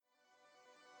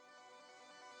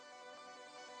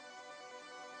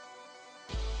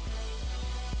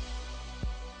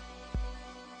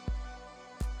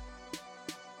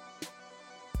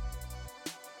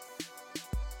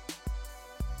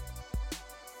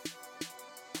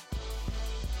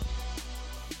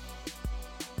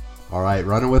All right,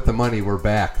 running with the money. We're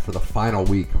back for the final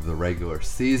week of the regular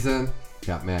season.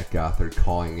 Got Matt Gothard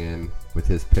calling in with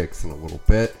his picks in a little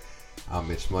bit. I'm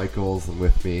Mitch Michaels, and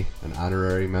with me, an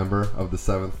honorary member of the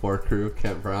 7th Floor crew,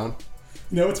 Kent Brown.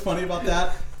 You know what's funny about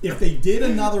that? If they did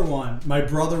another one, my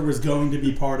brother was going to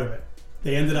be part of it.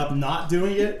 They ended up not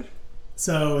doing it,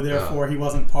 so therefore he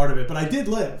wasn't part of it. But I did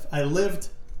live. I lived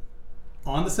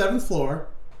on the 7th floor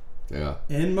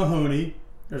in Mahoney.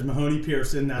 There's Mahoney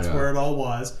Pearson. That's where it all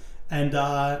was. And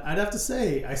I'd have to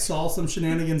say, I saw some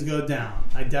shenanigans go down.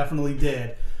 I definitely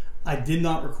did. I did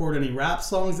not record any rap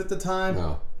songs at the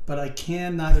time, but I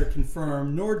can neither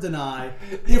confirm nor deny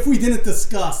if we didn't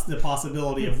discuss the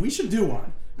possibility of we should do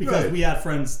one. Because we had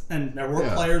friends and there were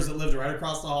players that lived right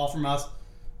across the hall from us.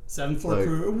 7th floor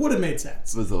crew. It would have made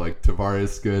sense. Was it like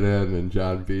Tavares Gooden and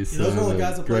John Beeson? Those were the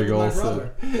guys that played with my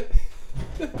brother.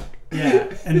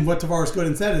 And what Tavares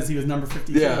Gooden said is he was number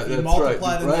 52. Yeah, if you that's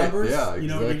multiply right. the numbers, you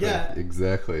know what you get.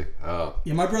 Exactly.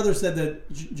 Yeah, my brother said that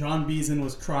John Beeson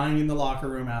was crying in the locker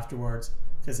room afterwards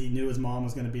because he knew his mom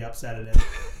was going to be upset at him.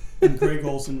 And Greg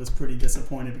Olson was pretty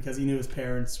disappointed because he knew his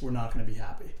parents were not going to be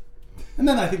happy. And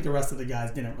then I think the rest of the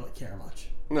guys didn't really care much.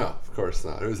 No, of course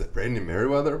not. Was it Brandon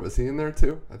Merriweather? Was he in there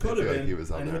too? I feel like he was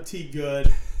on there. I know T.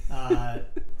 Good.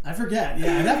 I forget.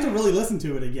 Yeah, I'd have to really listen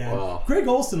to it again. Wow. Greg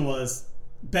Olson was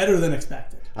better than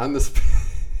expected. On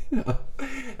the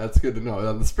that's good to know.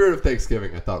 On the spirit of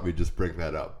Thanksgiving, I thought we'd just bring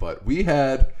that up. But we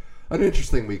had an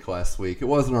interesting week last week. It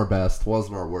wasn't our best,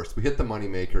 wasn't our worst. We hit the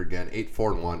moneymaker again,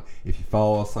 8-4-1. If you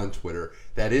follow us on Twitter,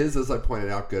 that is, as I pointed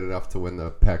out, good enough to win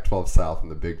the Pac-12 South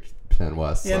and the Big Ten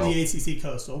West. And the ACC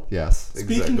Coastal. Yes,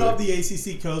 Speaking of the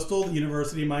ACC Coastal, the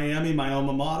University of Miami, my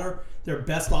alma mater, their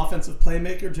best offensive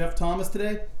playmaker, Jeff Thomas,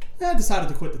 today, decided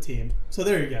to quit the team. So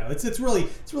there you go. It's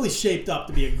really shaped up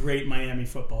to be a great Miami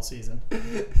football season.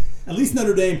 At least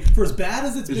Notre Dame, for as bad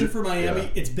as it's been for Miami,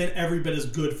 it's been every bit as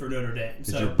good for Notre Dame.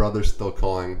 Is your brother still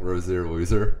calling Rozier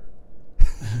loser?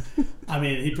 I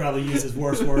mean, he probably uses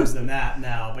worse words than that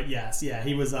now. But yes,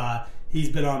 he was. He's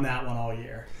been on that one all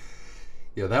year.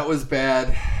 Yeah, that was bad.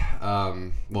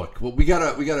 Look, well, we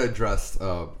gotta address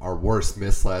our worst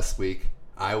miss last week.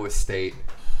 Iowa State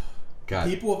got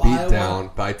People of beat Iowa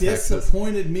down by Texas.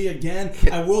 Disappointed me again.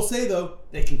 I will say though,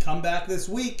 they can come back this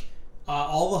week.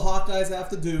 All the Hawkeyes have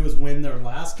to do is win their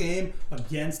last game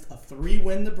against a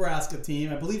 3-win Nebraska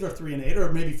team. I believe they're 3-8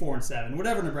 or maybe 4-7,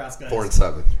 whatever Nebraska is.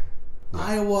 4-7.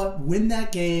 Iowa, win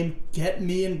that game, get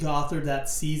me and Gothard that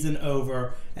season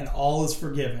over, and all is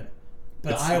forgiven.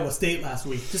 But Iowa State last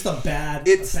week, just a bad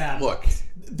look.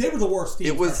 They were the worst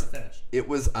team to finish. It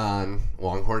was on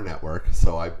Longhorn Network,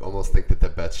 so I almost think that the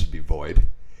bet should be void.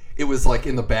 It was like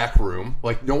in the back room,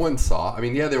 like no one saw. I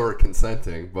mean, they were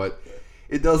consenting, but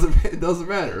it doesn't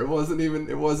matter. It wasn't even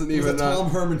a Tom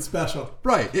Herman special.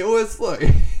 Right. It was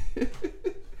I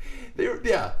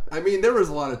mean, there was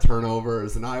a lot of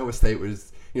turnovers, and Iowa State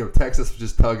was, Texas was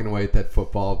just tugging away at that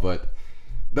football, but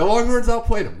the Longhorns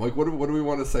outplayed them. Like, what do we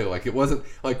want to say? Like, it wasn't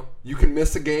like you can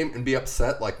miss a game and be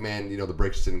upset. Like, man, the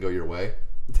breaks didn't go your way.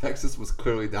 Texas was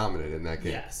clearly dominant in that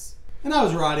game. Yes. And I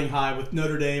was riding high with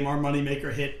Notre Dame. Our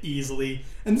moneymaker hit easily.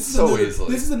 And this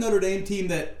is a Notre Dame team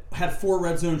that had 4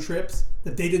 red zone trips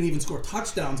that they didn't even score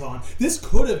touchdowns on. It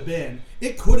could have been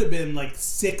like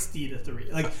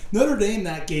 60-3. Like, Notre Dame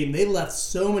that game, they left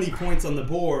so many points on the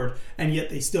board, and yet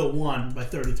they still won by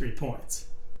 33 points.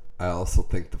 I also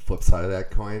think the flip side of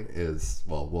that coin is,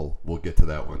 well, we'll get to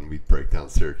that when we break down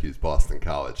Syracuse, Boston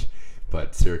College.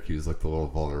 But Syracuse looked a little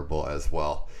vulnerable as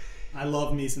well. I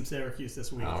love me some Syracuse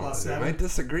this week. +7. I might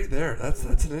disagree there. That's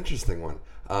an interesting one.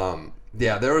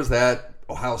 There was that.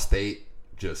 Ohio State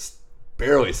just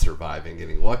barely surviving,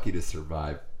 getting lucky to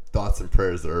survive. Thoughts and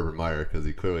prayers to Urban Meyer because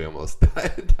he clearly almost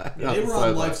died. They were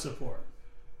on life support.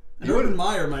 And Urban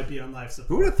Meyer might be on life support.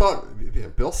 Who would have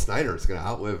thought Bill Snyder is going to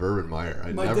outlive Urban Meyer?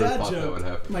 I never thought that would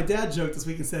happen. My dad joked this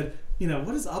week and said,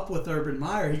 what is up with Urban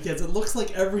Meyer? It looks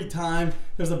like every time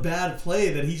there's a bad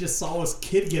play that he just saw his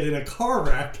kid get in a car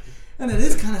wreck. And it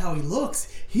is kind of how he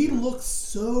looks. He looks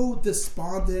so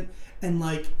despondent and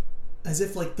as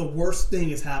if the worst thing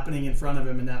is happening in front of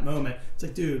him in that moment. It's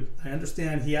like, dude, I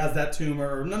understand he has that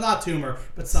tumor, or not tumor,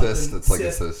 but something. Cyst. It's like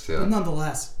a cyst, yeah. But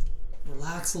nonetheless,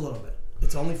 relax a little bit.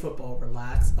 It's only football.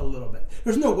 Relax a little bit.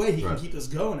 There's no way he can keep us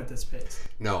going at this pace.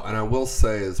 No, and I will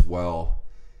say as well,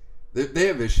 they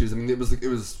have issues. I mean, it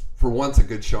was for once a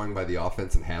good showing by the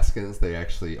offense and Haskins. They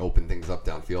actually opened things up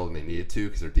downfield, and they needed to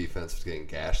because their defense was getting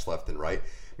gashed left and right.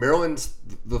 Maryland's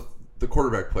the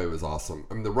quarterback play was awesome.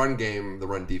 I mean, the run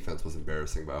defense was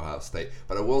embarrassing by Ohio State.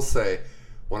 But I will say,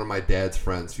 one of my dad's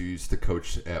friends who used to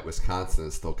coach at Wisconsin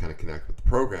and still kind of connect with the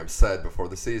program said before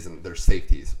the season their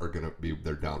safeties are going to be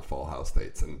their downfall, Ohio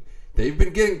State's. And they've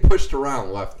been getting pushed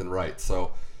around left and right.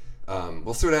 So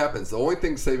we'll see what happens. The only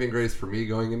thing saving grace for me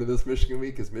going into this Michigan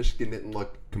week is Michigan didn't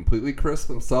look completely crisp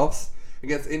themselves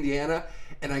against Indiana.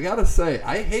 And I got to say,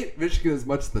 I hate Michigan as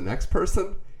much as the next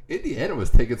person. Indiana was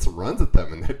taking some runs at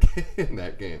them in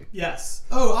that game. Yes.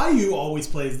 Oh, IU always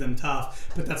plays them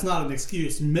tough, but that's not an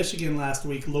excuse. Michigan last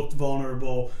week looked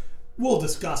vulnerable. We'll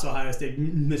discuss Ohio State,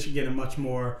 Michigan in much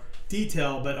more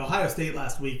detail, but Ohio State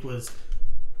last week was,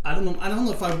 I don't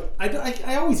know if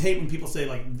I always hate when people say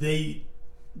like they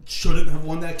shouldn't have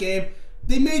won that game.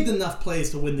 They made enough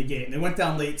plays to win the game. They went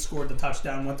down late, scored the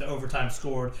touchdown, went to overtime,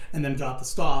 scored, and then got the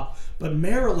stop. But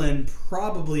Maryland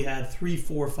probably had 3,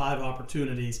 4, 5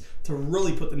 opportunities to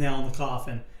really put the nail in the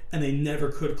coffin, and they never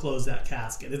could close that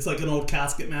casket. It's like an old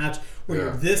casket match where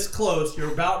you're this close,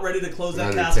 you're about ready to close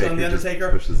that casket on the Undertaker,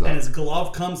 and his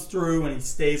glove comes through and he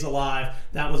stays alive.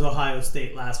 That was Ohio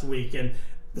State last week. And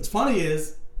what's funny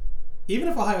is, even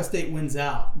if Ohio State wins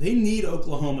out, they need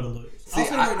Oklahoma to lose. See,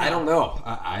 I don't know.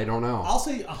 I don't know. I'll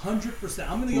say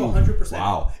 100%. I'm going to go 100%.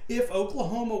 Wow. If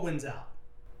Oklahoma wins out,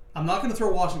 I'm not going to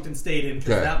throw Washington State in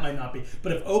because that might not be.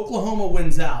 But if Oklahoma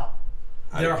wins out,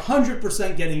 they're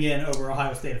 100% getting in over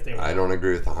Ohio State if they win. I don't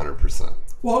agree with 100%.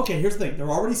 Well, okay, here's the thing. They're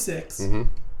already 6. Mm-hmm.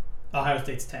 Ohio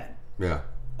State's 10. Yeah.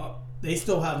 They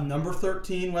still have number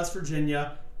 13 West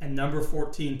Virginia and number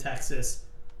 14 Texas.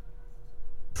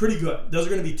 Pretty good. Those are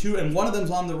going to be 2, and one of them's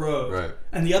on the road. Right.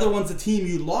 And the other one's the team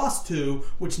you lost to,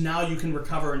 which now you can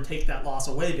recover and take that loss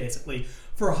away, basically.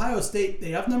 For Ohio State, they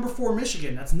have number 4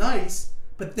 Michigan. That's nice.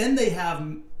 But then they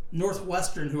have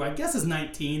Northwestern, who I guess is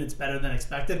 19. It's better than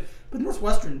expected. But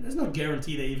Northwestern, there's no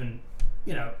guarantee they even,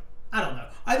 I don't know.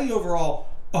 I think overall,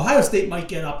 Ohio State might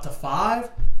get up to 5.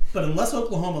 But unless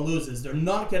Oklahoma loses, they're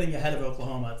not getting ahead of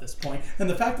Oklahoma at this point. And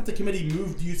the fact that the committee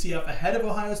moved UCF ahead of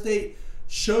Ohio State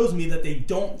shows me that they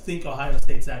don't think Ohio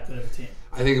State's that good of a team.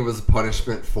 I think it was a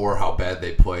punishment for how bad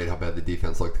they played, how bad the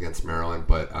defense looked against Maryland.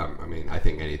 But, I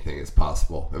think anything is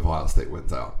possible if Ohio State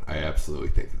wins out. I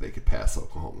absolutely think that they could pass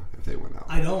Oklahoma if they win out.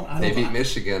 I don't. They beat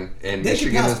Michigan, and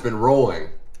Michigan has been rolling.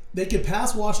 They could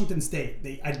pass Washington State.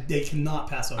 They cannot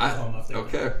pass Oklahoma if they win.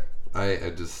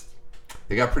 Okay.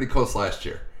 They got pretty close last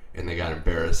year, and they got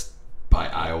embarrassed by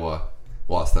Iowa,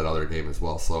 lost that other game as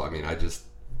well. So, I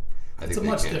think it's a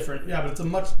much different. Yeah, but it's a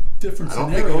much different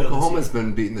scenario. I don't think Oklahoma's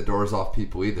been beating the doors off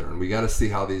people either, and we got to see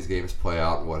how these games play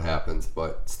out and what happens.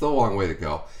 But still a long way to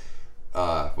go.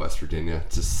 West Virginia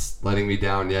just letting me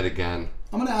down yet again.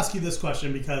 I'm going to ask you this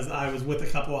question because I was with a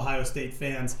couple Ohio State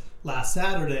fans last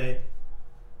Saturday.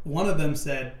 One of them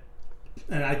said,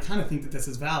 and I kind of think that this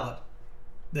is valid,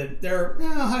 that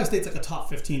Ohio State's like a top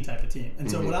 15 type of team.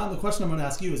 And so the question I'm going to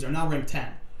ask you is they're now ranked 10.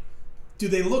 Do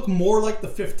they look more like the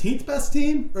 15th best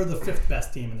team or the 5th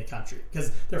best team in the country?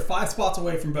 Because they're 5 spots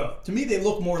away from both. To me, they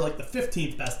look more like the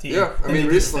 15th best team. Yeah,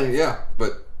 recently,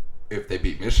 but if they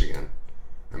beat Michigan,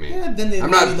 then they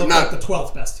look like the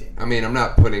 12th best team. I'm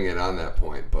not putting it on that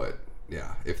point, but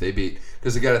yeah, if they beat,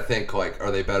 because you got to think are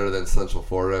they better than Central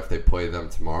Florida if they play them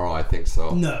tomorrow? I think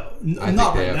so. No, I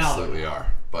think they absolutely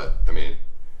are. But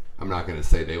I'm not going to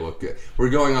say they look good. We're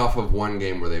going off of one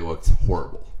game where they looked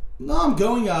horrible. No, I'm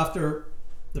going after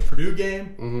the Purdue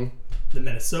game, the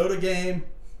Minnesota game,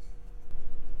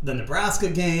 the Nebraska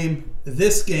game,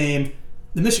 this game,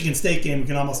 the Michigan State game we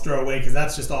can almost throw away because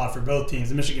that's just odd for both teams.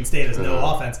 The Michigan State has no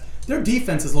offense. Their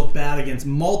defenses look bad against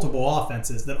multiple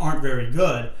offenses that aren't very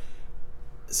good.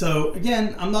 So,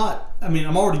 again, I'm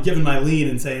already giving my lead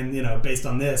and saying, based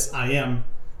on this, I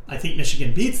think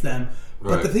Michigan beats them.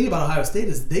 Right. But the thing about Ohio State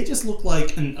is they just look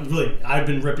like, and really, I've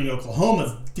been ripping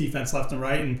Oklahoma's defense left and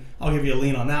right, and I'll give you a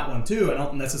lean on that one too. I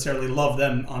don't necessarily love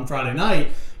them on Friday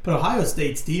night, but Ohio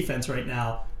State's defense right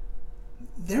now,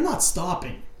 they're not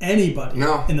stopping anybody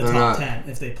in the top 10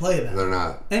 if they play them. They're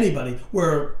not. Anybody.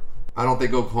 Where I don't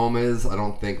think Oklahoma is. I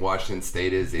don't think Washington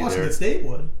State is either. Washington State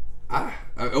would.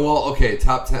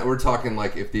 Top 10. We're talking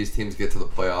like if these teams get to the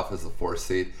playoff as a 4th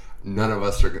seed, none of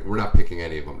us we're not picking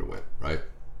any of them to win, right?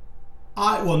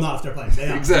 Not if they're playing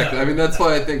Bama. Exactly. That's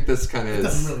why I think this kind of is. It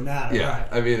doesn't really matter. Yeah.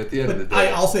 Right? At the end of the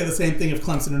day. I'll say the same thing if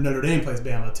Clemson or Notre Dame plays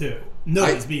Bama too.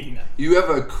 Nobody's beating them. You have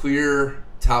a clear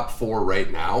top 4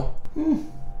 right now? You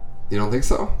don't think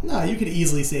so? No, you could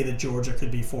easily say that Georgia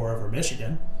could be 4 over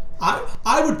Michigan.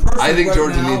 I would personally. I think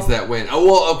Georgia needs that win. Oh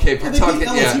well, okay. If we're talking,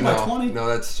 LSU by 20? No,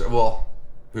 that's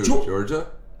who? Georgia?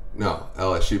 No,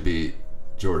 LSU beat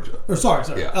Georgia. Or sorry,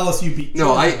 yeah. LSU beat Georgia.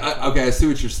 No, I see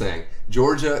what you're saying.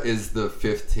 Georgia is the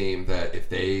 5th team that if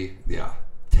they,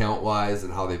 talent-wise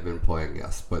and how they've been playing,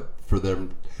 yes. But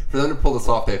for them to pull this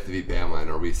off, they have to beat Bama.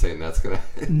 And are we saying that's gonna?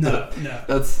 No.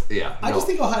 That's yeah. I just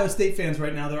think Ohio State fans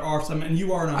right now, there are some, and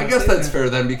you are an Ohio I guess State that's fan. fair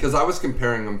then, because I was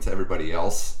comparing them to everybody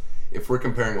else. If we're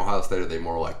comparing Ohio State, are they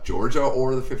more like Georgia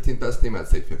or the 15th best team? I'd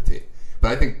say 15.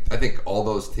 But I think all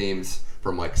those teams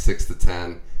from like 6 to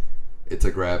 10, it's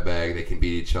a grab bag. They can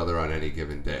beat each other on any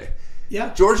given day.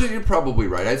 Yeah. Georgia, you're probably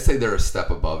right. I'd say they're a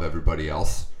step above everybody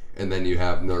else. And then you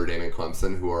have Notre Dame and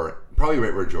Clemson, who are probably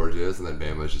right where Georgia is, and then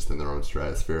Bama is just in their own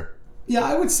stratosphere. Yeah,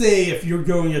 I would say if you're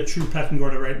going a true pecking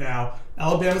order right now,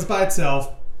 Alabama's by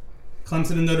itself.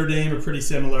 Clemson and Notre Dame are pretty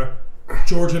similar.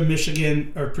 Georgia,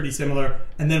 Michigan are pretty similar.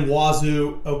 And then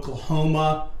Wazoo,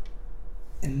 Oklahoma.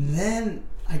 And then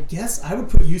I guess I would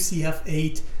put UCF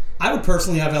 8. I would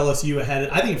personally have LSU ahead.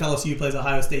 I think if LSU plays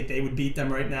Ohio State, they would beat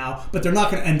them right now. But they're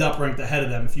not going to end up ranked ahead of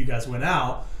them if you guys win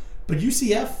out. But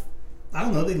UCF, I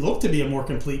don't know, they look to be a more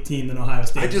complete team than Ohio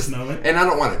State at this moment. And I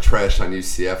don't want to trash on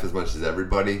UCF as much as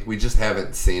everybody. We just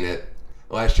haven't seen it.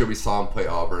 Last year we saw them play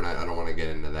Auburn. I don't want to get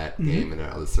into that game and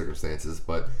other circumstances,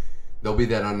 but there'll be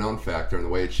that unknown factor, and the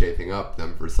way it's shaping up,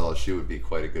 them versus LSU would be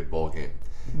quite a good bowl game.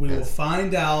 We will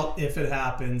find out if it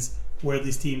happens where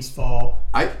these teams fall.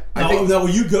 I think, will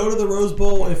you go to the Rose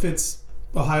Bowl if it's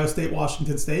Ohio State,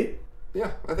 Washington State?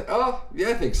 Yeah, I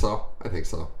think so.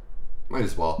 Might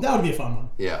as well. That would be a fun one.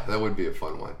 Yeah, that would be a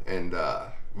fun one. And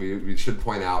we should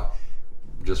point out,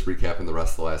 just recapping the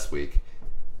rest of the last week,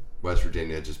 West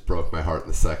Virginia just broke my heart in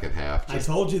the second half. I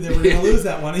told you they were going to lose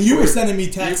that one. And you were sending me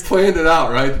texts. You planned it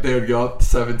out, right? That they would go up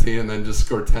 17 and then just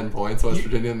score 10 points, West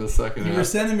Virginia in the second half. You were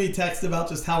sending me texts about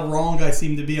just how wrong I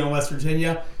seem to be on West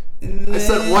Virginia. I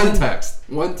sent one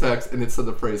text, and it said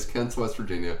the phrase Kent's West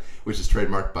Virginia, which is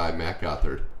trademarked by Matt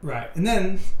Gothard. Right. And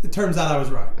then it turns out I was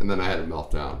right. And then I had a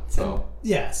meltdown. So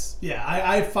yes. Yeah.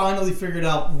 I finally figured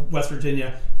out West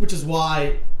Virginia, which is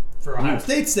why, for Ohio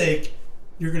State's sake,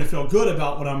 you're going to feel good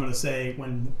about what I'm going to say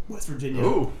when West Virginia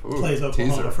plays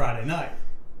Oklahoma teaser. Friday night.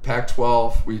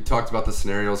 Pac-12, we talked about the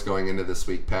scenarios going into this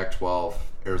week. Pac-12,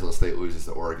 Arizona State loses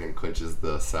to Oregon, clinches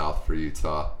the South for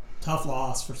Utah. Tough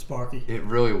loss for Sparky. It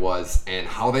really was. And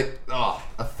how they,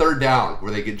 a third down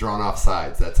where they get drawn off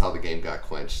sides. That's how the game got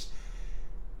clinched.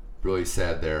 Really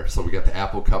sad there. So we got the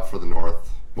Apple Cup for the North.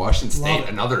 Washington State,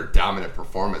 another dominant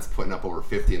performance, putting up over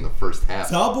 50 in the first half.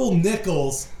 Double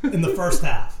nickels in the first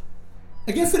half.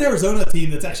 Against an Arizona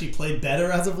team that's actually played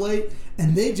better as of late,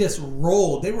 and they just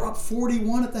rolled. They were up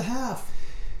 41 at the half.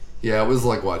 Yeah, it was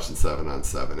like watching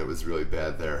 7-on-7. It was really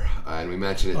bad there. And we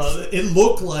mentioned it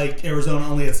looked like Arizona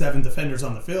only had 7 defenders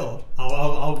on the field.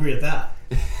 I'll agree with that.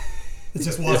 It's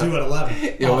just Wazoo at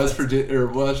 11. Yeah,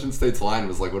 Washington State's line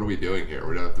was like, what are we doing here?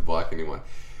 We don't have to block anyone.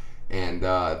 And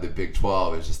the Big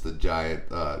 12 is just a giant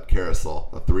carousel,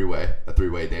 a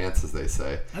three-way dance, as they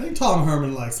say. I think Tom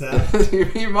Herman likes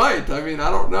that. He might. I mean,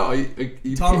 I don't know.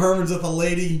 Tom Herman's with a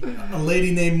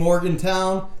lady named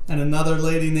Morgantown and another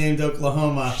lady named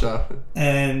Oklahoma.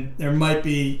 And there might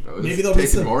be maybe there'll be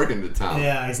some Morgan to town.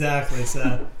 Yeah, exactly.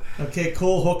 So okay,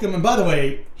 cool, hook him. And by the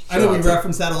way, I know we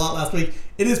referenced that a lot last week.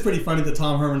 It is pretty funny that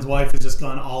Tom Herman's wife has just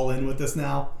gone all in with this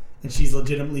now. And she's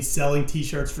legitimately selling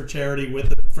T-shirts for charity with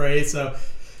the phrase. So,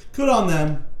 good on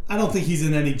them. I don't think he's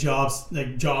in any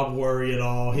job worry at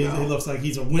all. He looks like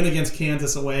he's a win against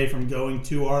Kansas away from going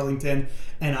to Arlington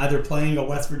and either playing a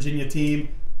West Virginia team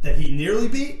that he nearly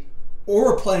beat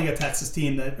or playing a Texas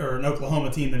team or an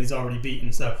Oklahoma team that he's already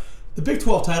beaten. So, the Big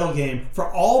 12 title game,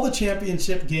 for all the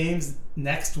championship games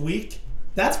next week,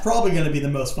 that's probably going to be the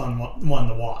most fun one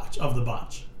to watch of the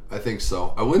bunch. I think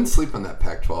so. I wouldn't sleep on that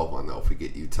Pac-12 one, though, if we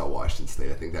get Utah, Washington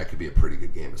State. I think that could be a pretty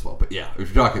good game as well. But, yeah,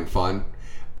 if you're talking fun,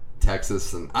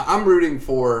 Texas, and I'm rooting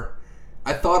for –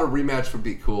 I thought a rematch would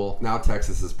be cool. Now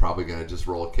Texas is probably going to just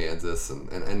roll Kansas,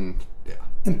 and yeah.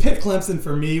 And Pitt-Clemson,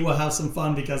 for me, will have some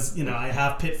fun because, I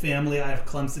have Pitt family. I have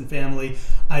Clemson family.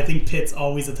 I think Pitt's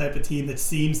always the type of team that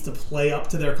seems to play up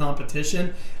to their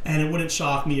competition, and it wouldn't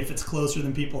shock me if it's closer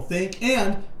than people think.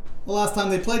 And the last time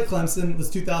they played Clemson was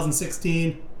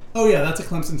 2016. Oh, yeah, that's a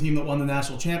Clemson team that won the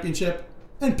national championship,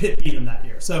 and Pitt beat them that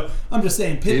year. So I'm just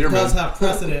saying Pitt does have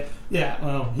precedent. Yeah,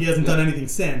 well, he hasn't done anything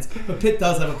since, but Pitt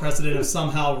does have a precedent of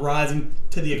somehow rising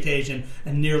to the occasion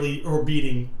and nearly or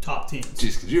beating top teams.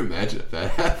 Jeez, could you imagine if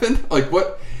that happened? Like,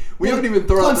 what? We haven't even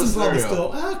thrown out this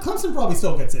scenario. Clemson probably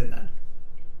still gets in then.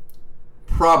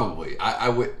 Probably. I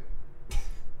would.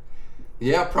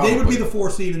 Yeah, probably. They would be the 4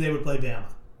 seed and they would play Bama.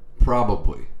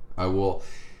 Probably. I will.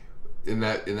 In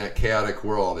that chaotic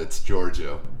world, it's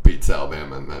Georgia beats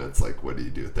Alabama, and then it's like, what do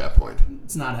you do at that point?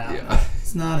 It's not happening. Yeah.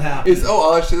 It's not happening.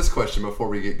 I'll ask you this question before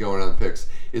we get going on the picks.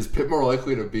 Is Pitt more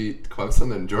likely to beat Clemson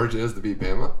than Georgia is to beat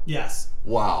Bama? Yes.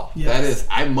 Wow. Yes. That is,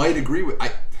 I might agree with,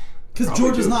 Because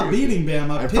Georgia's not beating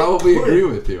Bama. I probably agree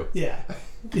with you. Yeah.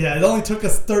 Yeah, it only took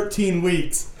us 13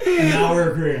 weeks, and now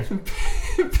we're agreeing.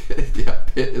 Yeah,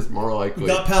 Pitt is more likely. We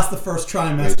got past the first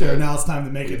trimester, and now it's time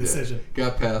to make a decision.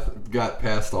 Got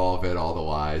past all of it, all the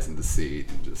lies and deceit,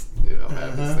 and just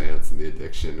happenstance and the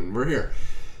addiction, and we're here.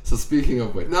 So speaking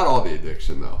of which, not all the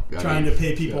addiction though. Trying to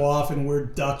pay people off in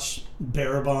weird Dutch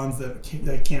bearer bonds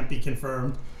that can't be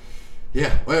confirmed.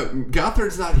 Yeah, well,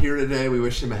 Gothard's not here today. We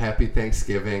wish him a happy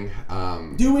Thanksgiving.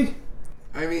 Do we?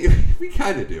 I mean, we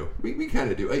kind of do. We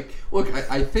kind of do. Like, look,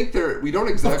 I think we don't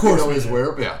exactly know his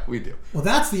whereabouts. Yeah, we do. Well,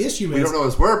 that's the issue. We don't know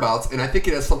his whereabouts, and I think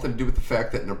it has something to do with the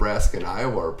fact that Nebraska and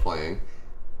Iowa are playing.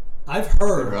 I've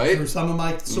heard through some of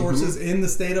my sources in the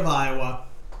state of Iowa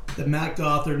that Matt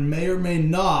Gothard may or may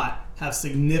not have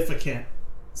significant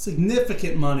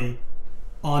money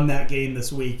on that game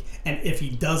this week, and if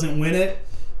he doesn't win it,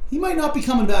 he might not be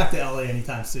coming back to LA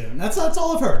anytime soon. That's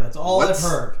all I've heard. That's all I've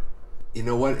heard. You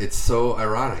know what? It's so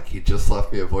ironic. He just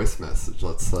left me a voice message.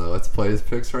 Let's play his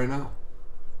picks right now.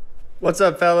 What's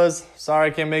up, fellas? Sorry I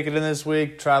can't make it in this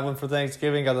week. Traveling for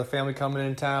Thanksgiving. Got the family coming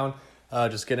in town.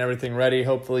 Just getting everything ready.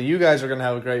 Hopefully you guys are going to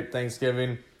have a great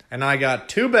Thanksgiving. And I got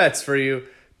 2 bets for you.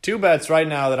 2 bets right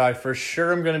now that I for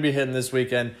sure am going to be hitting this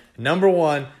weekend. Number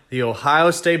 1, the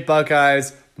Ohio State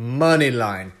Buckeyes money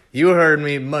line. You heard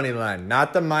me, money line.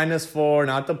 Not the -4,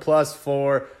 not the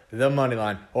 +4. The money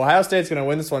line. Ohio State's going to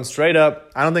win this one straight up.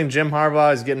 I don't think Jim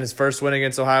Harbaugh is getting his first win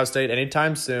against Ohio State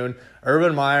anytime soon.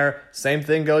 Urban Meyer, same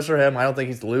thing goes for him. I don't think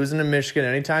he's losing to Michigan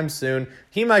anytime soon.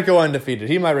 He might go undefeated.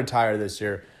 He might retire this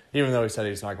year, even though he said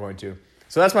he's not going to.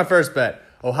 So that's my first bet.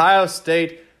 Ohio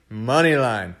State money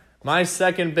line. My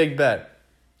second big bet.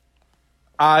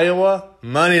 Iowa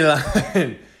money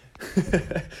line.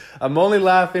 I'm only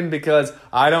laughing because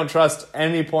I don't trust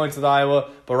any points with Iowa,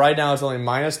 but right now it's only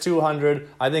 -200.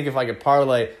 I think if I could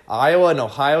parlay Iowa and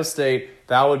Ohio State,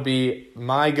 that would be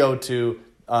my go-to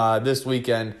this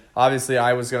weekend. Obviously,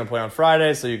 Iowa's going to play on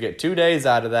Friday, so you get 2 days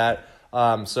out of that.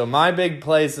 So my big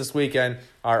plays this weekend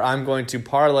are I'm going to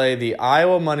parlay the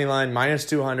Iowa money line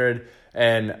 -200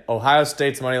 and Ohio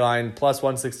State's money line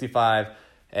 +165,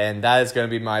 and that is going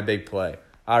to be my big play.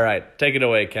 All right, take it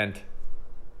away, Kent.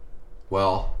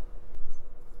 Well,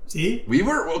 see, we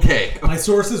were okay. My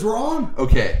sources were on.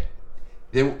 Okay,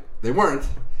 they weren't,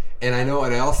 and I know,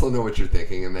 and I also know what you're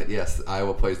thinking, and that yes,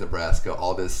 Iowa plays Nebraska.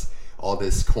 All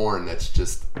this corn that's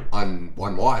just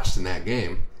unwatched in that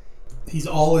game. He's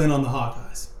all in on the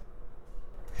Hawkeyes.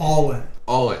 All in.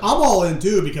 All in. I'm all in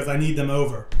too because I need them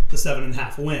over the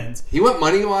 7.5 wins. He went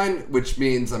money line, which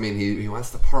means he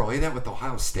wants to parlay that with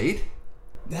Ohio State.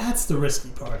 That's the risky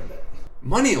part of it.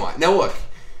 Money line. Now look.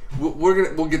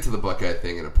 We'll get to the Buckeye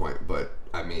thing in a point, but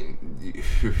I mean,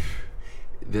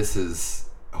 this is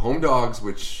home dogs,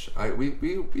 which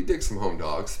we dig some home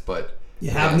dogs, but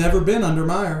you have never been under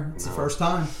Meyer. It's the first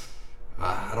time.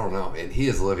 I don't know, and he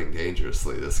is living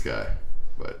dangerously, this guy.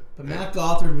 But Matt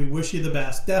Gothard, we wish you the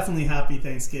best. Definitely happy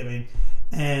Thanksgiving,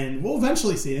 and we'll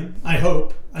eventually see him. I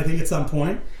hope. I think at some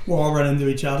point we'll all run into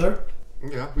each other.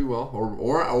 Yeah, we will,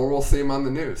 or we'll see him on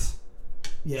the news.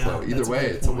 Yeah. So either way,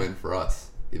 it's a win for us.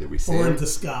 Either we see or him, in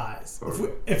disguise.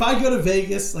 If I go to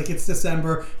Vegas, like it's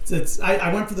December,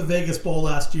 I went for the Vegas Bowl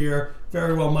last year.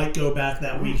 Very well might go back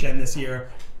that weekend this year.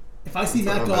 If I see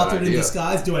Matt Gothard in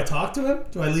disguise, do I talk to him?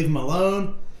 Do I leave him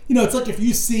alone? You know, it's like if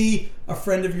you see a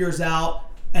friend of yours out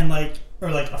and or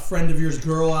a friend of yours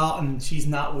girl out and she's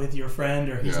not with your friend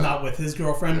or he's not with his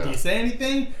girlfriend. Do you say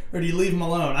anything or do you leave him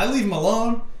alone? I leave him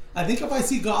alone. I think if I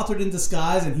see Gothard in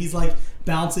disguise and he's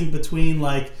bouncing between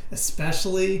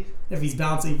especially if he's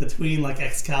bouncing between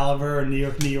Excalibur and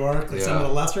New York, some of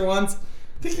the lesser ones,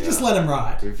 I think you just let him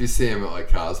ride. If you see him at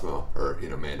Cosmo or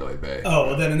Mandalay Bay. Oh,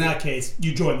 well then in that case,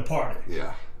 you join the party.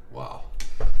 Yeah. Wow.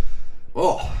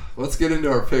 Well, let's get into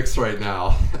our picks right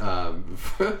now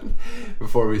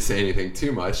before we say anything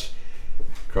too much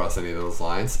across any of those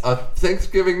lines.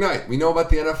 Thanksgiving night. We know about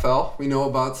the NFL. We know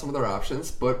about some of their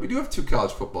options, but we do have 2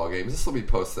 college football games. This will be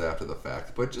posted after the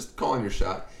fact, but just calling your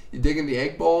shot. You digging the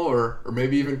Egg Bowl or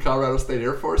maybe even Colorado State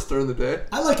Air Force during the day?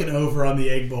 I like an over on the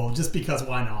Egg Bowl just because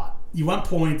why not? You want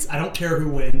points. I don't care who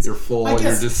wins. You're full and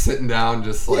you're just sitting down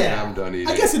I'm done eating.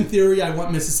 I guess in theory I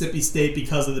want Mississippi State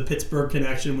because of the Pittsburgh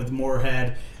connection with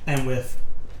Moorhead and with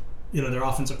their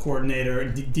offensive coordinator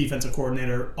and defensive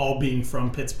coordinator all being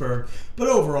from Pittsburgh. But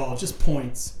overall, just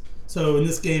points. So in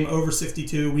this game, over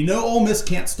 62, we know Ole Miss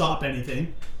can't stop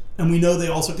anything, and we know they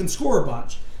also can score a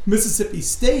bunch. Mississippi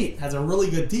State has a really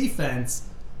good defense,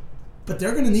 but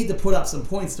they're going to need to put up some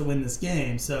points to win this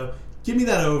game. So give me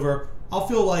that over. I'll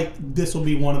feel like this will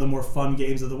be one of the more fun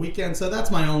games of the weekend. So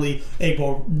that's my only Egg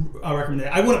Bowl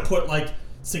recommendation. I wouldn't put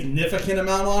significant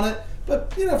amount on it.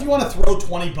 But, if you want to throw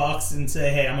 $20 and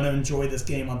say, hey, I'm going to enjoy this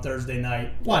game on Thursday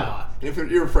night, why not? And if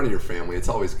you're in front of your family, it's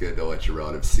always good to let your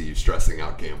relatives see you stressing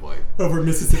out gambling. Over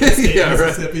Mississippi State,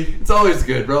 Mississippi. Right. It's always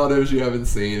good. Relatives you haven't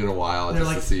seen in a while just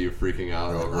like, to see you freaking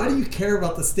out over why it. do you care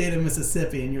about the state of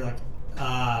Mississippi? And you're like,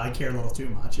 I care a little too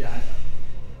much. Yeah, I know.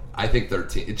 I think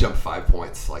 13. It jumped 5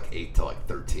 points, 8 to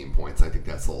 13 points. I think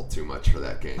that's a little too much for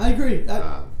that game. I agree.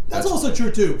 That's also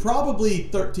true too. Probably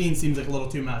 13 seems like a little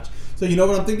too much. So you know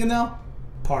what I'm thinking now?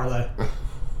 Parlay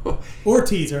or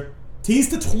teaser. Tease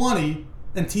to 20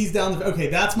 and tease down the. Okay,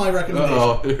 that's my recommendation.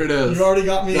 Oh, here it is. You already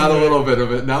got me. Not a little bit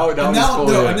of it. Now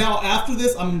after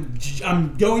this,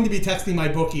 I'm going to be texting my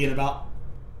bookie in about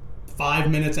 5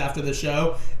 minutes after the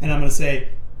show, and I'm going to say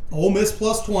Ole Miss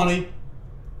plus 20.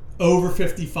 Over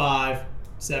 55,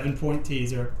 7-point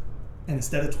teaser. And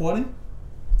instead of 20,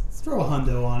 let's throw a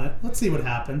hundo on it. Let's see what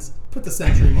happens. Put the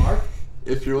century mark.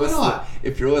 If you're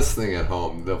listening at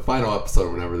home, the final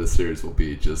episode, whenever the series will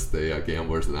be, just the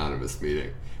Gamblers Anonymous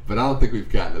meeting. But I don't think we've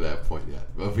gotten to that point yet.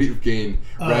 But we've gained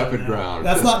rapid ground.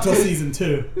 That's not till season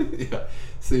 2. Yeah,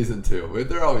 season 2.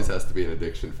 There always has to be an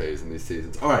addiction phase in these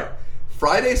seasons. All right,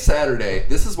 Friday, Saturday.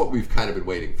 This is what we've kind of been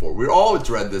waiting for. We're all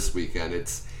dread this weekend.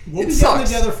 We'll be getting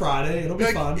together Friday. It'll be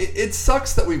fun. It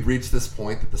sucks that we've reached this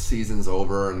point that the season's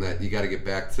over and that you got to get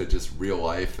back to just real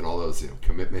life and all those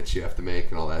commitments you have to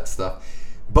make and all that stuff.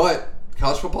 But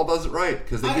college football does it right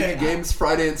because they give you games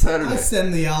Friday and Saturday. I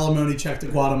send the alimony check to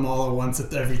Guatemala once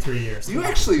every 3 years. You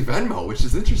actually Venmo, which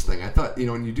is interesting. I thought,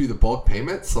 when you do the bulk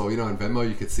payment, so, on Venmo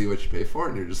you could see what you pay for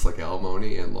and you're just like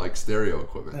alimony and stereo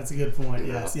equipment. That's a good point,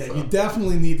 yes. Yeah, so. You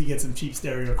definitely need to get some cheap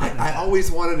stereo equipment. I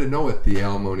always wanted to know what the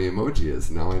alimony emoji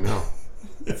is. Now I know.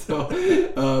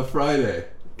 So, Friday,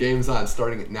 game's on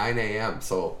starting at 9 a.m.,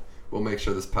 so we'll make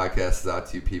sure this podcast is out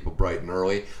to you people bright and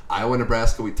early. Iowa,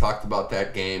 Nebraska, we talked about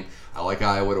that game. I like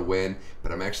Iowa to win,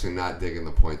 but I'm actually not digging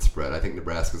the point spread. I think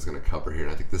Nebraska's going to cover here,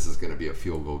 and I think this is going to be a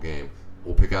field goal game.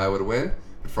 We'll pick Iowa to win,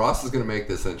 but Frost is going to make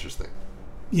this interesting.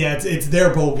 Yeah, it's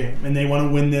their bowl game, and they want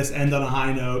to win this, end on a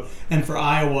high note. And for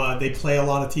Iowa, they play a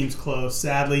lot of teams close,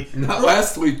 sadly. Not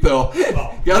last week, though.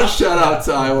 Got a shout-out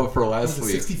to Iowa for last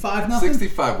week. 65-0?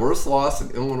 65. Worst loss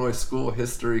in Illinois school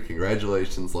history.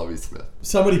 Congratulations, Lovie Smith.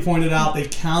 Somebody pointed out they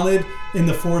counted in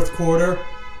the fourth quarter.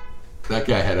 That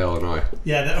guy had Illinois.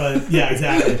 Yeah,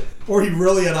 exactly. Or he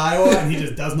really had Iowa, and he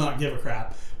just does not give a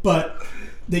crap. But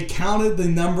they counted the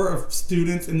number of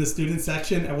students in the student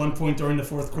section at one point during the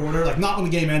fourth quarter. Not when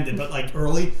the game ended, but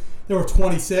early. There were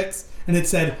 26. And it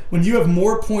said, when you have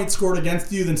more points scored against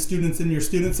you than students in your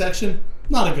student section,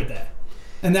 not a good day.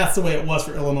 And that's the way it was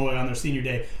for Illinois on their senior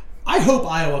day. I hope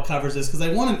Iowa covers this because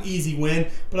I want an easy win,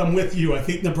 but I'm with you. I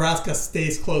think Nebraska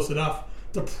stays close enough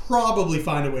to probably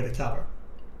find a way to cover.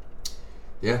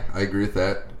 Yeah, I agree with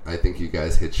that. I think you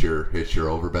guys hit your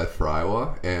over bet for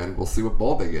Iowa, and we'll see what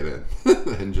bowl they get in,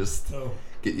 and just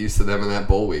get used to them in that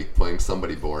bowl week playing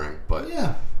somebody boring. But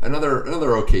yeah,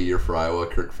 another okay year for Iowa.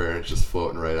 Kirk Ferentz just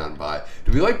floating right on by.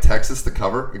 Do we like Texas to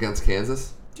cover against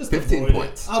Kansas? Just 15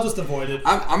 points. I'll just avoid it.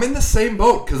 I'm in the same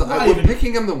boat because I'm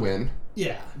picking them to win.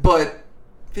 Yeah, but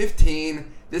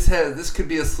 15. This could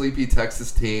be a sleepy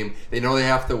Texas team. They know they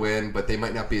have to win, but they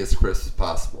might not be as crisp as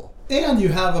possible. And you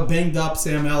have a banged-up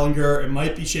Sam Ehlinger. It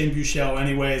might be Shane Buechele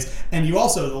anyways. And you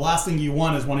also, the last thing you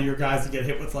want is one of your guys to get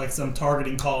hit with some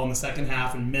targeting call in the second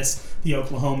half and miss the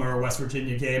Oklahoma or West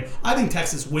Virginia game. I think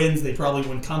Texas wins. They probably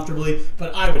win comfortably,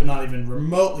 but I would not even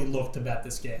remotely look to bet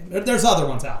this game. There's other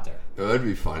ones out there. No, that'd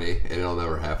be funny, and it'll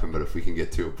never happen, but if we can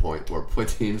get to a point where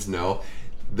teams know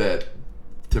that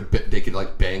they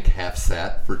could bank half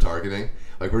sat for targeting.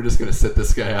 We're just going to sit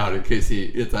this guy out in case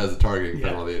it has a targeting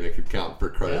penalty and it could count for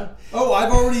credit. Yeah. Oh,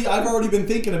 I've already been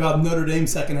thinking about Notre Dame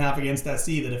second half against SC,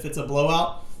 that if it's a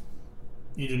blowout,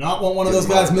 you do not want one of those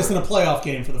guys missing a playoff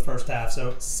game for the first half.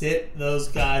 So sit those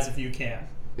guys if you can.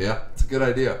 Yeah, it's a good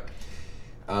idea.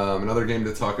 Another game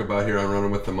to talk about here on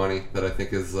Running with the Money that I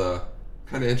think is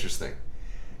kind of interesting.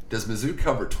 Does Mizzou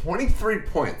cover 23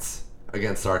 points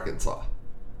against Arkansas?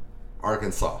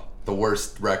 The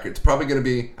worst record. It's probably going to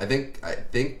be, I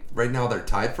think right now they're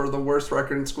tied for the worst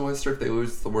record in school history if they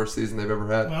lose the worst season they've ever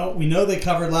had. Well, we know they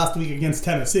covered last week against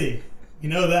Tennessee. You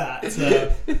know that.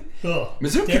 So,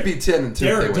 Mizzou could be 10-2.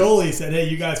 Derek Doley said, hey,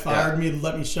 you guys fired me.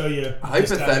 Let me show you.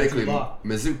 Hypothetically,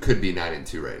 Mizzou could be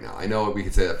 9-2 right now. I know we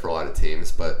could say that for a lot of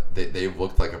teams, but they've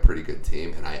looked like a pretty good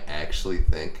team, and I actually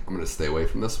think I'm going to stay away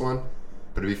from this one.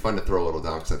 But it'd be fun to throw a little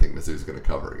down because I think Mizzou's going to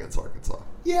cover against Arkansas.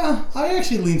 Yeah, I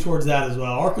actually lean towards that as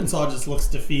well. Arkansas just looks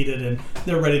defeated, and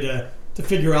they're ready to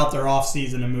figure out their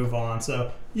offseason and move on.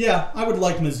 So, yeah, I would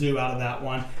like Mizzou out of that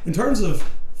one. In terms of,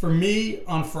 for me,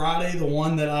 on Friday, the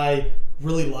one that I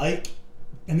really like,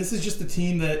 and this is just a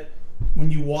team that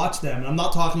when you watch them, and I'm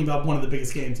not talking about one of the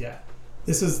biggest games yet.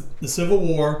 This is the Civil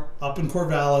War up in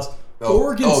Corvallis.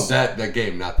 That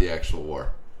game, not the actual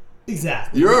war.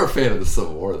 Exactly. You're a fan of the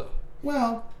Civil War, though.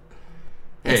 Well,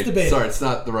 hey, sorry, it's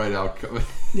not the right outcome.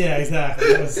 Yeah, exactly.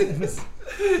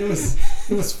 It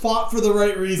was fought for the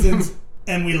right reasons,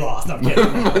 and we lost. I'm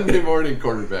kidding. Monday morning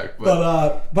quarterback.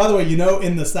 But by the way,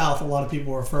 in the South, a lot of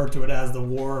people refer to it as the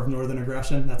War of Northern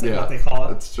Aggression. That's what they call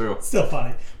it. That's true. It's still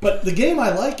funny. But the game I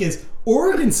like is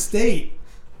Oregon State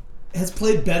has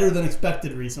played better than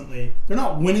expected recently. They're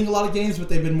not winning a lot of games, but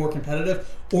they've been more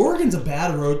competitive. Oregon's a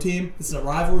bad road team. This is a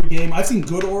rivalry game. I've seen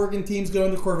good Oregon teams go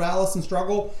into Corvallis and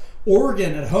struggle.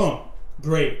 Oregon at home,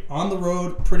 great. On the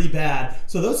road, pretty bad.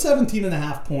 So those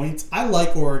 17.5 points, I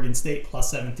like Oregon State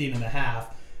plus 17.5.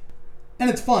 And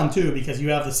it's fun, too, because you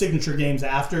have the signature games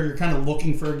after. You're kind of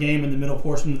looking for a game in the middle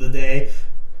portion of the day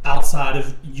outside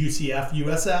of UCF,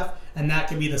 USF, and that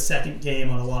could be the second game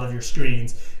on a lot of your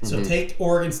screens. So take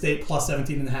Oregon State plus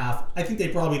 17.5. I think they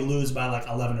probably lose by like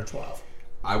 11 or 12.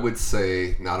 I would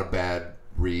say not a bad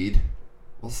read.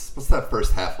 What's that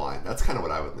first half line? That's kind of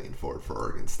what I would lean forward for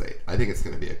Oregon State. I think it's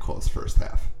going to be a close first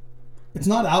half. It's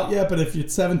not out yet, but if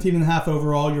it's 17.5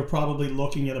 overall, you're probably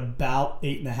looking at about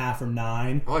 8.5 or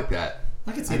 9. I like that.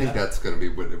 I can see that. I think that's going to be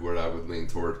what I would lean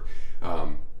toward.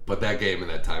 But that game in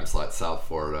that time slot, South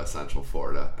Florida, Central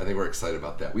Florida, I think we're excited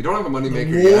about that. We don't have a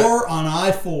moneymaker yet. War on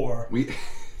I-4.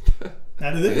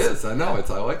 That it is. It is. I know.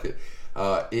 I like it.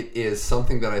 It is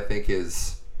something that I think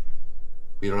is.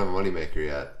 We don't have a moneymaker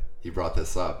yet. He brought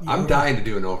this up. I'm dying to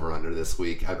do an over/under this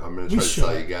week. I'm going to try to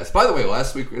tell you guys. By the way,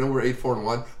 last week, we're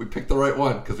 8-4-1. We picked the right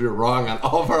one because we were wrong on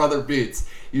all of our other beats.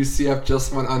 UCF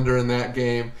just went under in that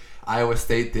game. Iowa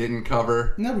State didn't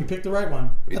cover. No, we picked the right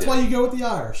one. That's why you go with the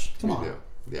Irish. Come on. Do.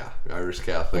 Yeah, Irish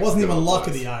Catholics. It wasn't even luck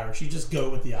of the Irish. You just go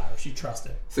with the Irish. You trust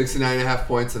it. 69.5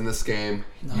 points in this game.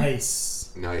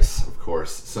 Nice. Nice, of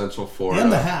course. Central Florida.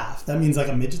 And the half. That means like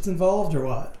a midget's involved or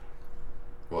what?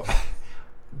 Well,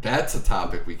 that's a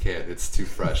topic we can't. It's too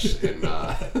fresh in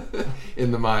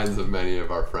in the minds of many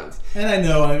of our friends. And I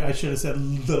know I should have said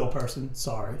little person.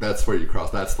 Sorry. That's where you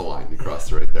cross. That's the line. You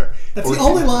crossed it right there. That's the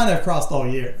only line I've crossed all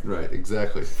year. Right,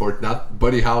 exactly. Not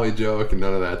Buddy Holly joke and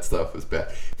none of that stuff was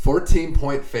bad.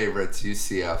 14-point favorites,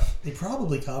 UCF. They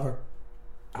probably cover.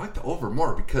 I like the over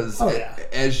more because,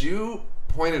 as you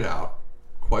pointed out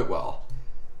quite well,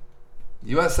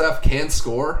 USF can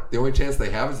score. The only chance they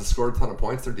have is to score a ton of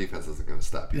points. Their defense isn't going to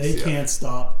stop UCF. They can't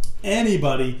stop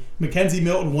anybody. Mackenzie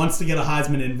Milton wants to get a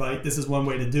Heisman invite. This is one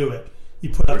way to do it. You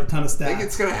put up a ton of stats. Think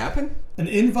it's going to happen? An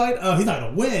invite? Oh, he's not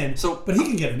going to win. But he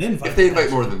can get an invite. If they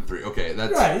invite more than 3, okay,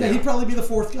 that's right. Yeah, he'd probably be the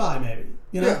fourth guy, maybe.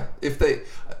 Yeah.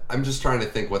 I'm just trying to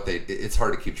think it's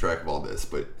hard to keep track of all this,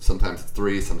 but sometimes it's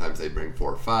 3, sometimes they bring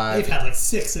 4 or 5. They've had like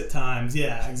 6 at times.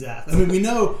 Yeah, exactly. I mean, we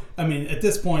know. I mean, at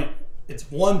this point,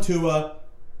 it's 1 Tua,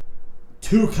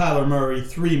 2 Kyler Murray,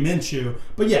 3 Minshew.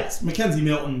 But yes, Mackenzie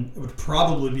Milton would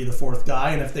probably be the fourth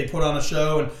guy. And if they put on a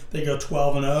show and they go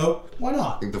 12-0, why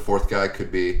not? I think the fourth guy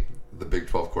could be the Big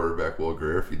 12 quarterback Will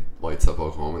Grier if he lights up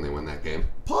Oklahoma and they win that game.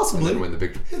 Possibly. And then win the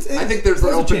Big 12. I think there's an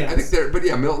open chance. I think but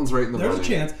yeah, Milton's right in the There's running. a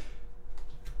chance.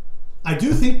 I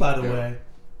do think, by the way,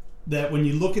 that when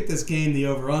you look at this game, the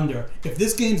over-under, if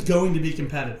this game's going to be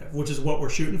competitive, which is what we're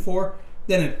shooting for,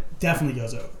 then it definitely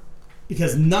goes over.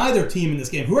 Because neither team in this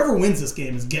game, whoever wins this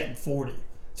game is getting 40.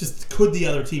 Just could the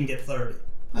other team get 30?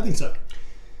 I think so.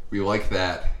 We like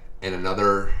that. And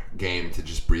another game to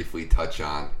just briefly touch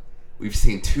on. We've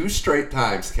seen 2 straight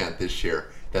times, Kent, this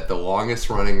year that the longest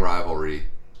running rivalry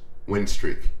win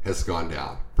streak has gone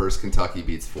down. First, Kentucky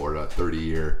beats Florida,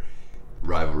 30-year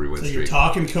rivalry win streak. So you're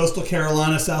talking Coastal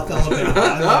Carolina, South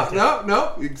Alabama.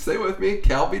 No. You can stay with me.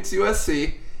 Cal beats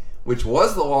USC, which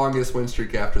was the longest win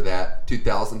streak after that,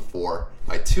 2004,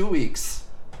 by 2 weeks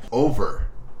over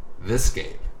this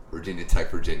game, Virginia Tech,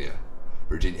 Virginia.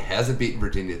 Virginia hasn't beaten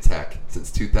Virginia Tech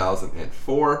since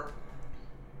 2004,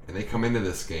 and they come into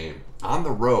this game on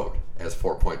the road as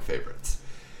 4-point favorites.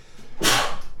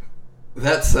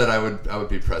 That said, I would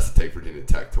be pressed to take Virginia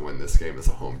Tech to win this game as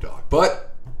a home dog.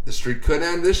 But the streak could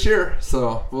end this year,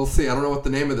 so we'll see. I don't know what the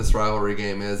name of this rivalry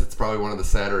game is. It's probably one of the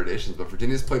sadder editions, but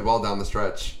Virginia's played well down the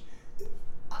stretch.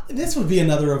 This would be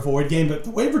another avoid game, but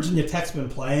the way Virginia Tech's been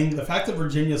playing, the fact that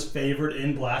Virginia's favored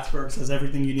in Blacksburg says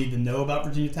everything you need to know about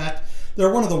Virginia Tech.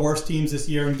 They're one of the worst teams this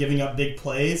year in giving up big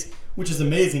plays, which is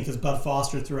amazing because Bud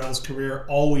Foster throughout his career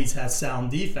always has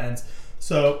sound defense.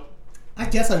 So I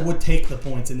guess I would take the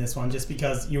points in this one just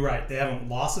because you're right. They haven't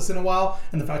lost us in a while,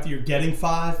 and the fact that you're getting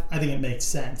 5, I think it makes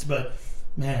sense. But,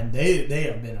 man, they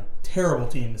have been a terrible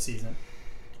team this season.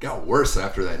 got worse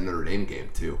after that Notre Dame game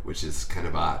too, which is kind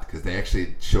of odd because they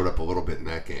actually showed up a little bit in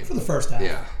that game for the first half.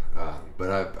 Yeah, but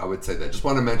I would say that. Just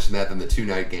want to mention that. Then the 2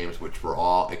 night games, which we're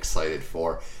all excited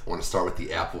for. I want to start with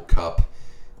the Apple Cup.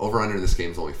 Over under this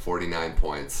game is only 49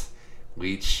 points.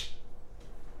 Leach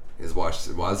is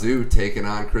Wazoo taking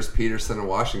on Chris Peterson in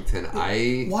Washington.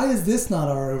 Why is this not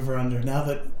our over under? Now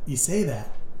that you say that,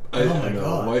 oh my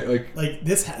god! Why,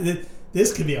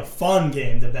 this could be a fun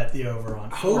game to bet the over on.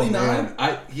 49.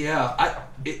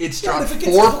 It's dropped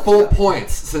 4 full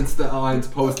points since the lines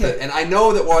posted, okay. And I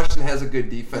know that Washington has a good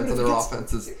defense and their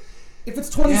offenses. If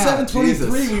it's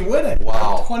 27-23, we win it.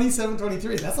 Wow.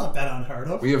 27-23. That's not that unheard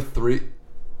of. We have 3.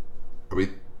 Are we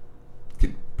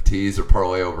tease or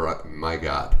parlay over? My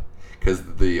God. Because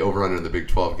the over-under in the Big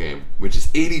 12 game, which is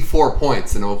 84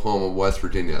 points in Oklahoma, West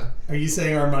Virginia. Are you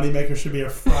saying our moneymaker should be a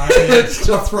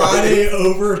Friday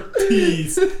over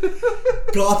tease?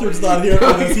 Gothard's not here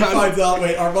for this. He finds out.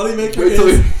 Wait, our moneymaker wait till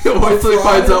he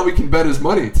finds out we can bet his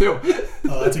money, too.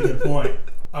 Oh, that's a good point.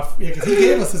 Yeah, because he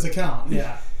gave us his account.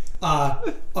 Yeah.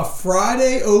 A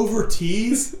Friday over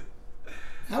tease?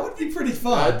 That would be pretty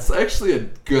fun. That's actually a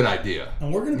good idea.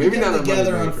 And we're going to be getting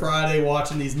together on Friday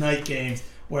watching these night games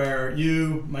where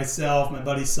you, myself, my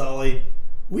buddy Sully,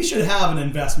 we should have an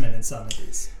investment in some of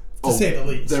these, to say the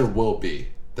least. There will be.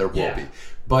 Be.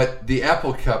 But the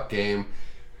Apple Cup game,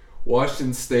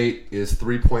 Washington State is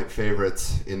 3-point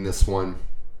favorites in this one.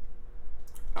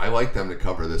 I like them to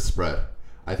cover this spread.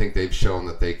 I think they've shown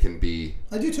that they can be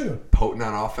I do too. Potent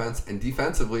on offense and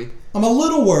defensively. I'm a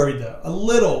little worried, though. A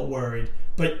little worried.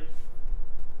 But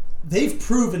they've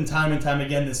proven time and time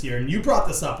again this year, and you brought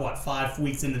this up, 5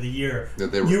 weeks into the year?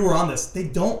 You were on this. They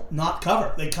don't not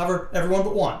cover. They cover everyone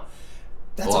but one.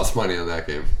 I lost money on that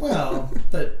game. Well,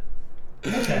 but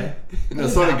okay.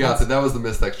 Minnesota got that. That was the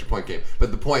missed extra point game.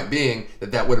 But the point being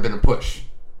that would have been a push.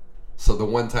 So the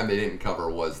one time they didn't cover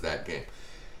was that game.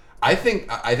 I think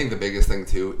the biggest thing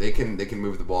too, they can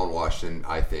move the ball in Washington,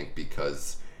 I think,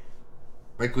 because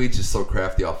Mike Leach is so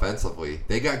crafty offensively.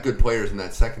 They got good players in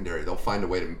that secondary. They'll find a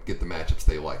way to get the matchups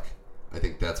they like. I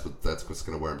think that's what's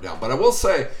going to wear them down. But I will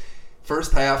say,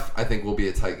 first half, I think will be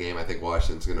a tight game. I think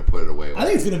Washington's going to put it away. I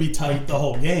think it's going to be tight the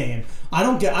whole game. I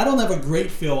don't have a great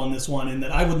feel on this one in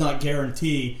that I would not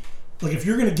guarantee. Like, if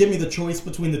you're going to give me the choice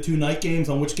between the 2 night games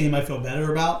on which game I feel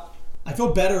better about, I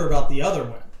feel better about the other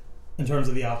one in terms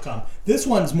of the outcome. This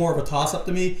one's more of a toss-up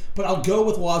to me, but I'll go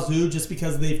with Wazoo just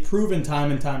because they've proven time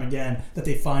and time again that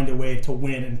they find a way to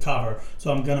win and cover.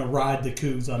 So I'm going to ride the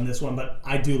Cougs on this one, but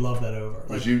I do love that over.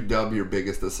 Would you dub your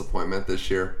biggest disappointment this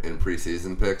year in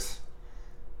preseason picks?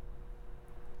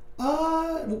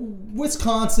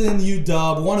 Wisconsin,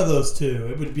 UW, one of those two.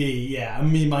 It would be, yeah. I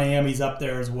mean, Miami's up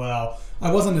there as well.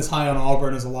 I wasn't as high on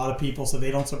Auburn as a lot of people, so they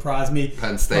don't surprise me.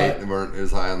 Penn State weren't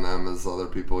as high on them as other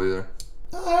people either.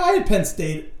 I had Penn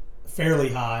State fairly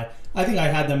high. I think I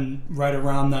had them right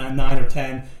around 9 or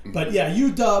 10. But yeah,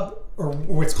 UW or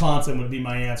Wisconsin would be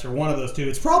my answer. One of those two.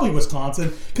 It's probably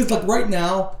Wisconsin because like right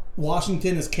now,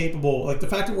 Washington is capable. Like the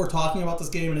fact that we're talking about this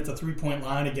game and it's a 3-point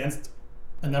line against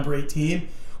a number 8 team.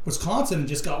 Wisconsin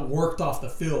just got worked off the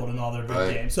field in all their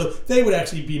big games. So they would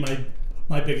actually be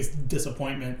my biggest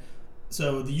disappointment.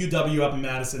 So the UW up in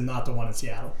Madison, not the one in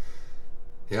Seattle.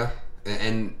 Yeah.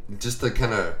 And just to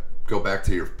kind of go back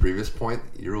to your previous point,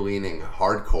 you're leaning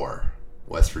hardcore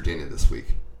West Virginia this week.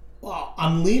 Well,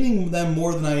 I'm leaning them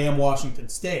more than I am Washington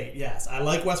State, yes. I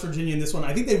like West Virginia in this one.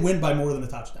 I think they win by more than a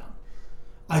touchdown.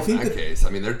 In that case, I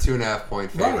mean, they're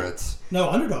 2.5-point favorites. Right. No,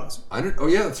 underdogs. Oh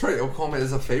yeah, that's right. Oklahoma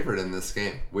is a favorite in this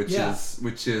game, which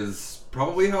is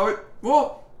probably how it.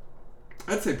 Well,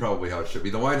 I'd say probably how it should be.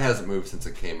 The line hasn't moved since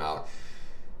it came out.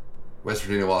 West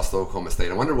Virginia lost to Oklahoma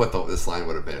State. I wonder what this line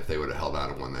would have been if they would have held out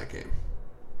and won that game.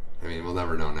 I mean, we'll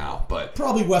never know now, but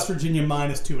probably West Virginia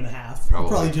minus 2.5.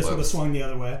 Probably just would have swung the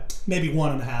other way. Maybe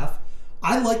 1.5.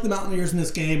 I like the Mountaineers in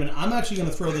this game, and I'm actually going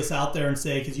to throw this out there and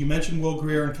say, because you mentioned Will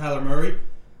Grier and Kyler Murray,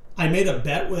 I made a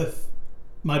bet with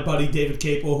my buddy David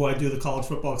Capel, who I do the College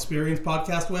Football Experience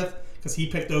podcast with, because he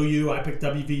picked OU, I picked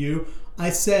WVU.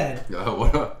 I said...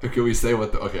 can we say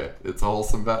what okay, it's a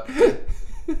wholesome bet?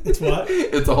 It's what?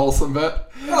 It's a wholesome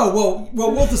bet? Oh,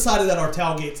 well, we'll decide it at our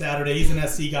tailgate Saturday. He's an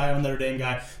SC guy, I'm a Notre Dame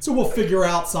guy. So we'll figure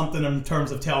out something in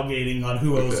terms of tailgating on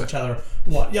who owes each other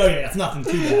what. Yeah, it's nothing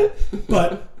too bad.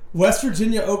 But West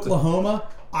Virginia, Oklahoma,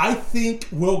 I think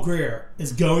Will Grier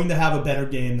is going to have a better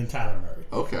game than Kyler Murray.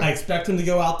 Okay. I expect him to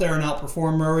go out there and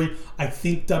outperform Murray. I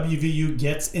think WVU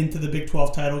gets into the Big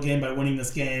 12 title game by winning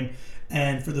this game.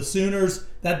 And for the Sooners,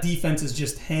 that defense is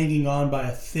just hanging on by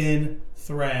a thin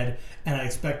thread. And I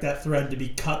expect that thread to be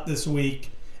cut this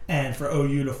week and for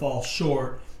OU to fall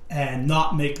short. and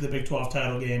not make the Big 12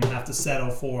 title game and have to settle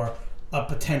for a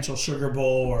potential Sugar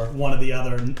Bowl or one of the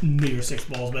other New Year's Six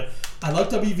bowls. But I like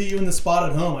WVU in the spot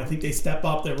at home. I think they step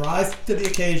up, they rise to the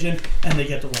occasion, and they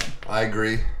get the win. I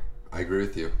agree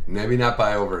with you. Maybe not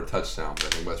by over a touchdown, but I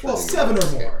think West Virginia. Well, 7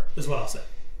 or more is what I'll say.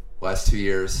 Last 2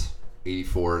 years,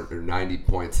 84 or 90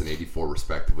 points and 84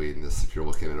 respectively in this, if you're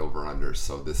looking at over-under.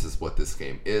 So this is what this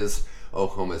game is.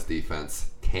 Oklahoma's defense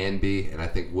can be, and I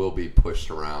think will be, pushed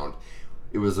around.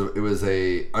 It was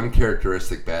a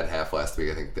uncharacteristic bad half last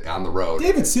week, I think, on the road.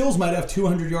 David Seals might have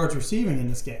 200 yards receiving in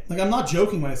this game. Like, I'm not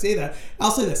joking when I say that.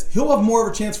 I'll say this. He'll have more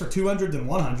of a chance for 200 than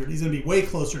 100. He's going to be way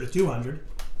closer to 200.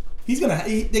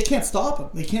 They can't stop him.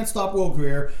 They can't stop Will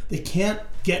Grier. They can't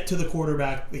get to the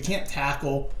quarterback. They can't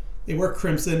tackle. They wear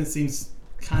crimson. It seems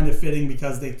kind of fitting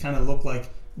because they kind of look like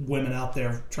women out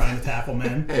there trying to tackle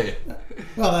men. Hey.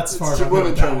 Well, that's as far as I'm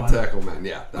women trying to tackle men.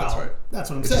 Yeah, that's right. That's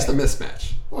what I'm saying. It's just a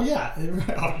mismatch. Well, yeah.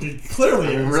 It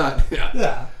clearly is. We're not,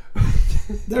 yeah.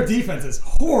 Their defense is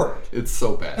horrid. It's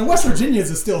so bad. And West Virginia's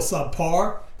is still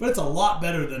subpar, but it's a lot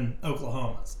better than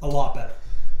Oklahoma's. A lot better.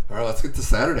 All right, let's get to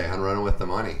Saturday on Running with the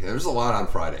Money. There's a lot on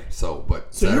Friday, so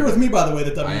Saturday, you're with me, by the way,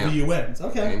 that WVU wins.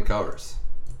 Okay. Game covers.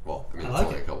 Well, I mean, it's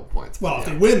only a couple points. Well, if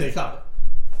they win, they cover.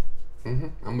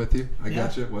 I'm with you. I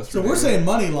got you. West Virginia. So we're saying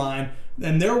money line,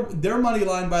 and their money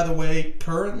line, by the way,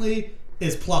 currently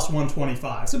is plus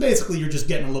 125. So basically, you're just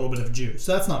getting a little bit of juice.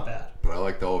 So that's not bad. But I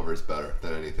like the overs better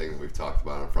than anything that we've talked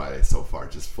about on Friday so far.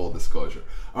 Just full disclosure.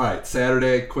 All right,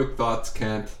 Saturday. Quick thoughts,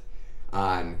 Kent,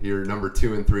 on your number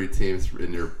 2 and 3 teams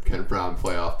in your Kent Brown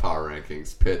playoff power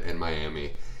rankings, Pitt and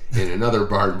Miami, in another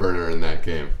barn burner in that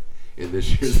game. In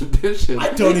this year's edition.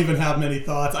 I don't even have many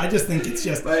thoughts. I just think it's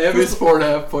just... Miami's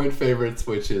 4.5-point favorites,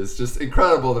 which is just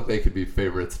incredible that they could be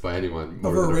favorites by anyone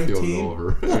more over than a ranked team.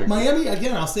 Look, Miami,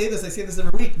 again, I say this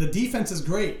every week. The defense is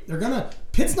great.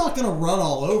 Pitt's not going to run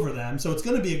all over them, so it's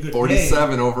going to be a good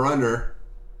 47 game. over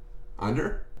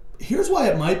under. Here's why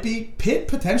it might be. Pitt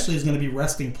potentially is going to be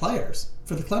resting players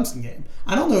for the Clemson game.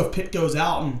 I don't know if Pitt goes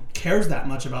out and cares that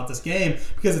much about this game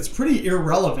because it's pretty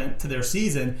irrelevant to their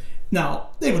season. Now,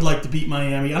 they would like to beat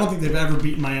Miami. I don't think they've ever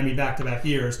beaten Miami back-to-back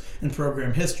years in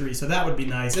program history, so that would be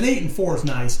nice. And 8-4 is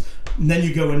nice. And then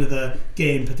you go into the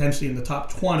game potentially in the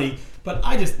top 20. But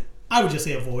I would just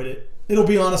say avoid it. It'll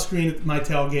be on a screen at my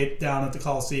tailgate down at the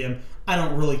Coliseum. I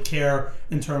don't really care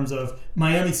in terms of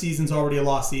Miami season's already a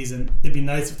lost season. It'd be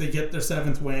nice if they get their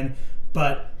 7th win.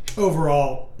 But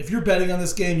overall, if you're betting on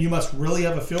this game, you must really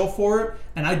have a feel for it.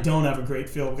 And I don't have a great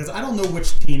feel because I don't know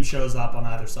which team shows up on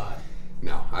either side.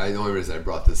 No, the only reason I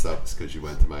brought this up is because you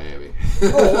went to Miami.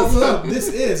 No, this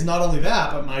is not only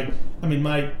that, but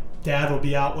my dad will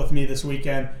be out with me this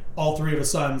weekend. All 3 of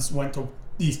his sons went to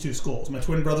these 2 schools. My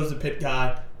twin brother's a Pitt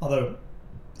guy, although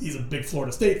he's a big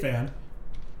Florida State fan.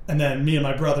 And then me and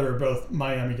my brother are both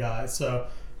Miami guys. So,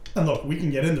 and look, we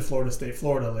can get into Florida State,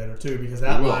 Florida later too, because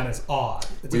that line is odd.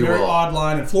 It's a very odd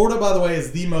line. And Florida, by the way,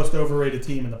 is the most overrated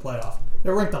team in the playoff.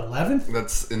 They're ranked 11th?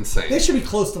 That's insane. They should be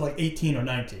close to like 18 or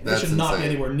 19. They should not be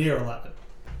anywhere near 11.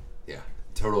 Yeah,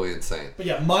 totally insane. But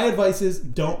yeah, my advice is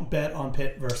don't bet on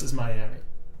Pitt versus Miami.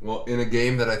 Well, in a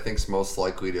game that I think is most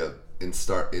likely to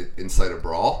incite a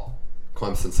brawl,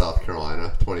 Clemson, South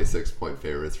Carolina, 26-point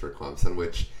favorites for Clemson,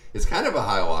 which is kind of a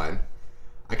high line.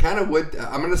 I'm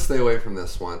going to stay away from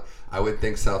this one. I would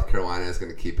think South Carolina is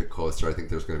going to keep it closer. I think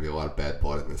there's going to be a lot of bad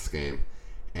blood in this game.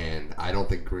 And I don't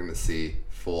think we're going to see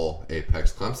full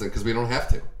Apex Clemson because we don't have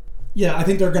to. Yeah, I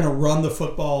think they're going to run the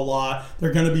football a lot.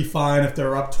 They're going to be fine if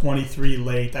they're up 23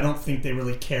 late. I don't think they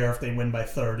really care if they win by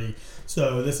 30.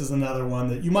 So this is another one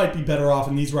that you might be better off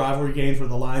in these rivalry games where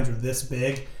the lines are this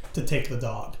big to take the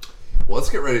dog. Well, let's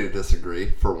get ready to disagree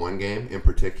for one game in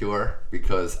particular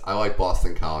because I like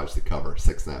Boston College to cover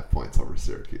 6.5 points over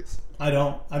Syracuse. I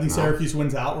don't. I think Syracuse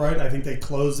wins outright. I think they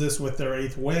close this with their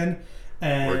 8th win.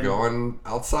 And we're going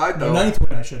outside, though. 9th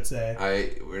win, I should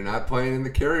say. We're not playing in the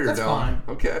Carrier Dome. That's fine.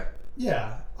 Okay.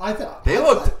 Yeah. They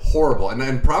looked horrible.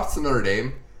 And props to Notre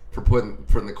Dame for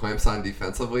putting the clamps on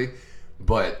defensively.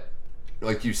 But,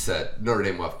 like you said, Notre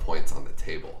Dame left points on the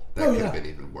table. That could have been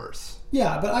even worse.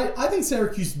 Yeah, but I think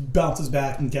Syracuse bounces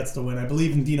back and gets the win. I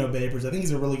believe in Dino Babers. I think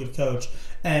he's a really good coach.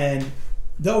 And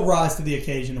they'll rise to the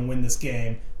occasion and win this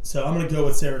game. So I'm going to go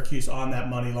with Syracuse on that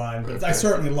money line. But I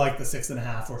certainly like the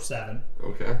 6.5 or 7.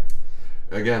 Okay.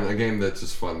 Again, a game that's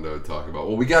just fun to talk about.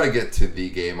 Well, we got to get to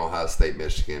the game, Ohio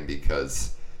State-Michigan,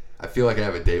 because I feel like I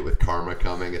have a date with karma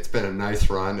coming. It's been a nice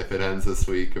run if it ends this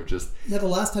week of just... Yeah, the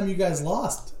last time you guys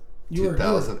lost.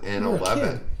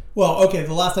 2011. Well, okay,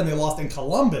 the last time they lost in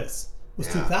Columbus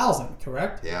was 2000,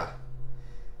 correct? Yeah.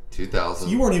 2000.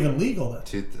 So you weren't even legal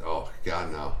then. Oh,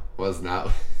 God, no. Was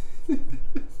not.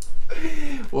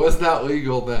 Was not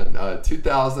legal then.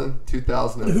 2000,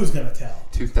 2000. Who's gonna tell?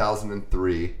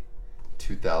 2003,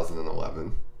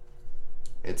 2011.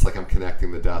 It's like I'm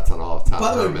connecting the dots on all of time.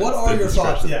 By the way, what are your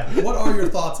thoughts? Yeah, what are your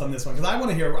thoughts on this one? Because I want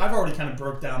to hear. I've already kind of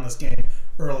broke down this game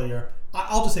earlier.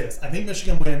 I'll just say this: I think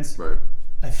Michigan wins. Right.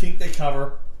 I think they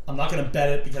cover. I'm not going to bet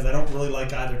it because I don't really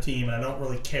like either team, and I don't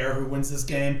really care who wins this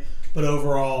game. But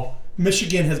overall,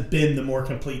 Michigan has been the more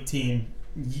complete team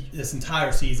this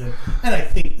entire season, and I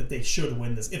think that they should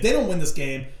win this. If they don't win this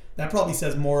game, that probably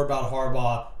says more about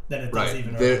Harbaugh than it does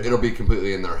even. It'll be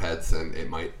completely in their heads, and it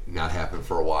might not happen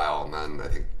for a while, and then I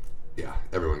think,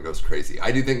 everyone goes crazy.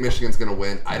 I do think Michigan's going to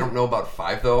win. I don't know about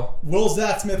 5, though. Will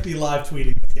Zach Smith be live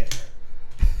tweeting this game?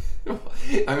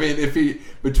 I mean, if he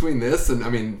between this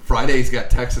and Friday he's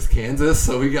got Texas, Kansas,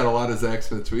 so we got a lot of Zach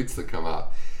Smith tweets that come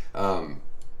out.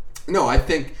 No, I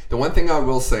think the one thing I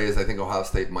will say is I think Ohio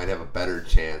State might have a better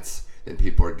chance than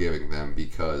people are giving them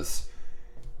because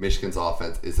Michigan's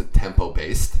offense isn't tempo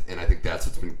based, and I think that's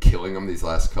what's been killing them these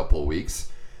last couple of weeks.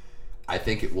 I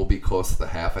think it will be close to the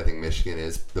half. I think Michigan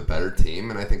is the better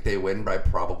team, and I think they win by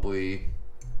probably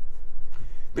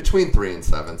between 3 and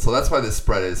 7. So that's why this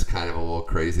spread is kind of a little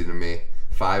crazy to me.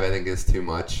 5, I think, is too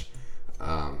much.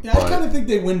 I kind of think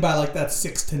they win by like that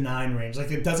 6 to 9 range.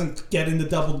 Like it doesn't get into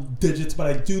double digits, but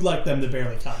I do like them to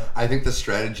barely cover. I think the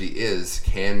strategy is: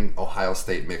 can Ohio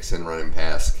State mix in run and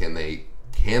pass? Can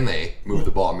they move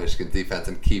the ball in Michigan's defense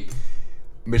and keep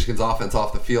Michigan's offense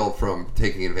off the field from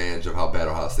taking advantage of how bad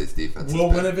Ohio State's defense is? Will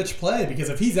Winovich play? Because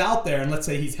if he's out there and let's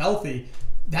say he's healthy,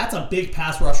 that's a big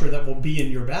pass rusher that will be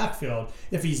in your backfield.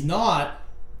 If he's not,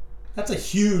 that's a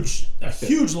huge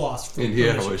loss for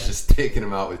Indiana Michigan. was just taking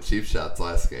him out with cheap shots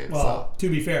last game. Well, to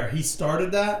be fair, he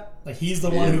started that. Like he's the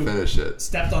He one didn't who finish it.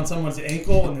 stepped on someone's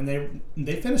ankle, and then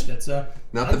they finished it. So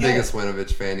Not the biggest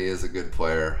Winovich fan. He is a good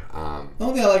player. The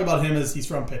only thing I like about him is he's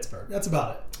from Pittsburgh. That's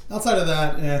about it. Outside of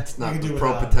that, it's not, I can do the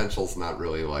without. pro potential's not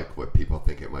really like what people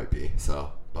think it might be.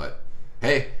 So, but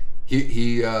hey,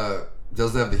 he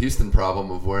doesn't have the Houston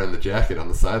problem of wearing the jacket on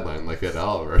the sideline like Ed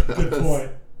Oliver. Good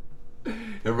point.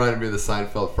 It reminded me of the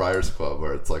Seinfeld Friars Club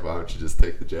where it's like, why don't you just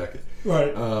take the jacket?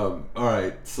 Right. All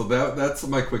right. So that's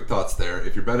my quick thoughts there.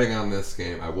 If you're betting on this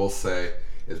game, I will say,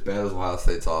 as bad as Ohio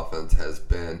State's offense has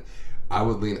been, I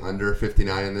would lean under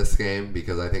 59 in this game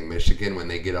because I think Michigan, when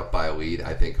they get up by a lead,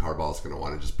 I think Harbaugh's going to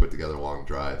want to just put together long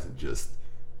drives and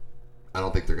I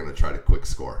don't think they're going to try to quick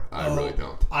score. I really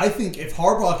don't. I think if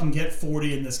Harbaugh can get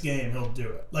 40 in this game, he'll do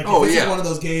it. Like, if this is one of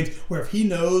those games where if he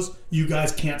knows you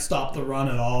guys can't stop the run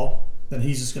at all, then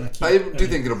he's just going to keep. I do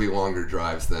think it'll be longer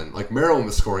drives than like Maryland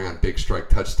was scoring on big strike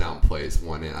touchdown plays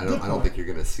one in. I don't think you're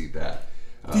going to see that.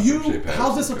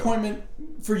 How's disappointment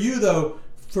for you though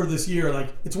for this year? Like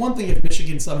it's one thing if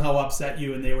Michigan somehow upset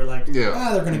you and they were like, they're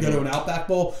going to go to an Outback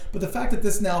Bowl, but the fact that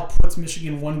this now puts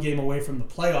Michigan one game away from the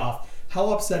playoff,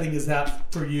 how upsetting is that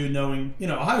for you? Knowing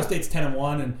Ohio State's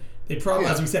 10-1 and they probably,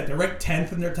 as we said, they're ranked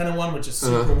 10th and they're 10-1, which is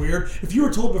super weird. If you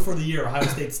were told before the year Ohio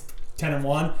State's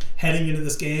 10-1 heading into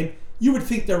this game, you would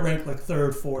think they're ranked like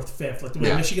 3rd, 4th, 5th. Like the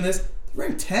way Michigan is, they're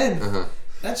ranked 10th.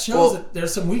 That shows that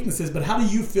there's some weaknesses, but how do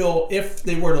you feel if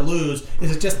they were to lose?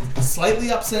 Is it just slightly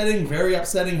upsetting, very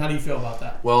upsetting? How do you feel about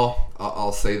that? Well,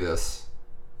 I'll say this.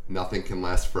 Nothing can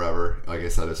last forever. Like I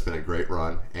said, it's been a great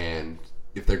run, and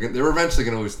if they're eventually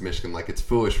going to lose to Michigan, like it's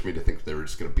foolish for me to think they were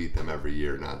just going to beat them every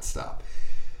year nonstop.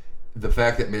 The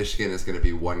fact that Michigan is going to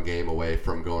be one game away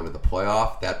from going to the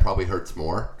playoff, that probably hurts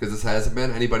more because this hasn't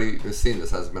been, anybody who's seen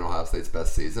this hasn't been Ohio State's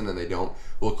best season, and they don't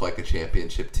look like a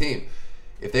championship team.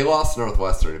 If they lost to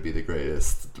Northwestern, it'd be the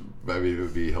greatest. I mean, it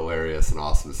would be hilarious and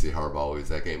awesome to see Harbaugh lose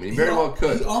that game, and he very well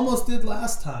could. He almost did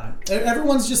last time.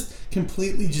 Everyone's just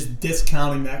completely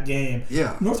discounting that game.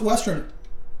 Yeah, Northwestern.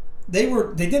 They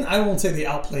didn't. I won't say they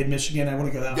outplayed Michigan. I want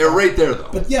to go that far. They're right there, though.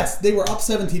 But yes, they were up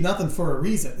 17-0 for a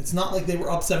reason. It's not like they were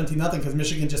up 17-0 because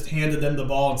Michigan just handed them the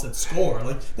ball and said score.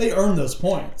 Like they earned those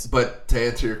points. But to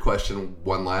answer your question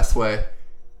one last way,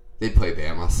 they play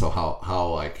Bama. So how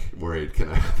like worried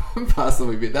can I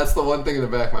possibly be? That's the one thing in the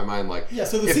back of my mind. Like,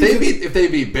 So if they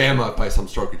beat Bama by some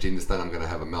stroke of genius, then I'm going to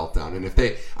have a meltdown.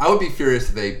 And I would be furious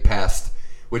if they passed,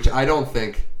 which I don't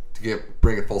think.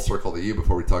 Bring it full circle to you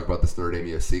before we talk about this Notre Dame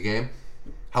USC game.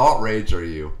 How outraged are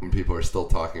you when people are still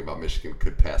talking about Michigan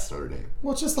could pass Notre Dame?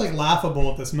 Well, it's just like laughable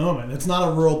at this moment. It's not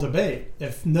a real debate.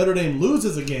 If Notre Dame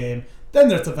loses a game, then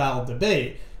there's a valid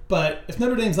debate. But if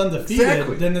Notre Dame's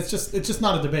undefeated, then it's just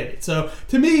not a debate. So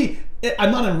to me,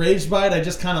 I'm not enraged by it. I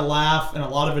just kind of laugh, and a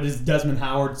lot of it is Desmond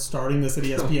Howard starting this at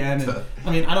ESPN. And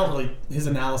I mean, I don't really. His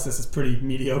analysis is pretty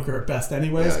mediocre at best,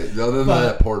 anyways. Yeah, other than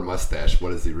that poor mustache,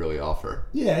 what does he really offer?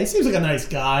 Yeah, he seems like a nice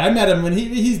guy. I met him when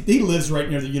he lives right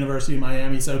near the University of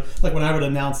Miami. So like when I would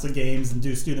announce the games and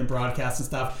do student broadcasts and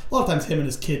stuff, a lot of times him and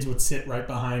his kids would sit right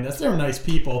behind us. They were nice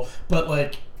people, but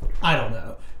like I don't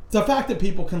know. The fact that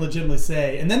people can legitimately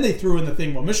say, and then they threw in the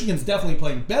thing, well, Michigan's definitely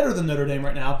playing better than Notre Dame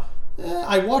right now.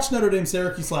 I watched Notre Dame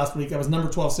Syracuse last week. I was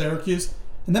number 12 Syracuse.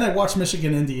 And then I watched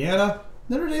Michigan Indiana.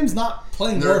 Notre Dame's not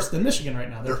playing worse than Michigan right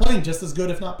now. They're playing just as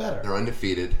good, if not better. They're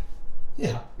undefeated.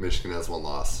 Yeah. Michigan has one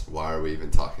loss. Why are we even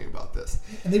talking about this?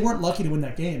 And they weren't lucky to win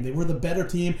that game. They were the better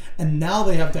team, and now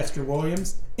they have Dexter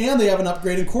Williams, and they have an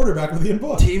upgraded quarterback with Ian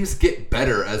Book. Teams get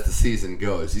better as the season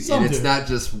goes. Some and it's do. not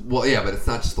just, but it's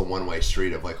not just a one-way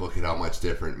street of like, look at how much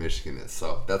different Michigan is.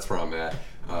 So that's where I'm at.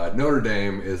 Notre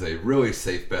Dame is a really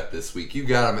safe bet this week. You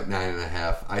got them at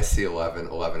 9.5. I see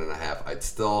 11.5.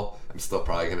 I'm still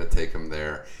probably going to take them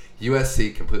there.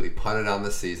 USC completely punted on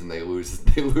the season. They lose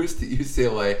to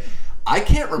UCLA. I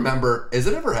can't remember. Has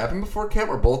it ever happened before, Kent,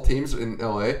 where both teams in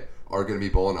LA are going to be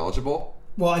bowl ineligible?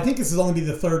 Well, I think this is only be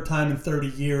the third time in 30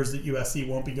 years that USC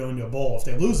won't be going to a bowl if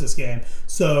they lose this game.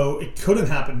 So it couldn't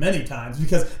happen many times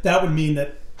because that would mean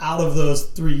that out of those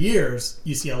 3 years,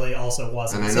 UCLA also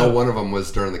wasn't. And I know one of them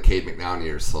was during the Cade McNown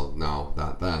years, so no,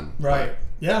 not then. Right. But.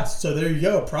 Yeah, so there you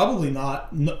go. Probably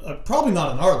not in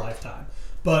our lifetime.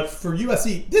 But for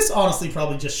USC, this honestly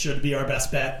probably just should be our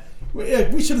best bet.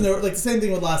 We should have, like the same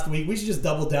thing with last week. We should just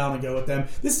double down and go with them.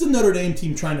 This is a Notre Dame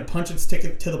team trying to punch its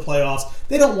ticket to the playoffs.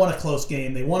 They don't want a close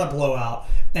game. They want a blowout.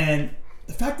 And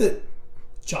the fact that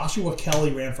Joshua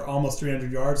Kelly ran for almost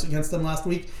 300 yards against them last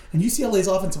week, and UCLA's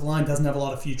offensive line doesn't have a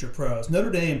lot of future pros.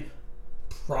 Notre Dame,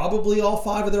 probably all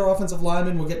 5 of their offensive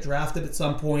linemen will get drafted at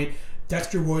some point.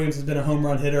 Dexter Williams has been a home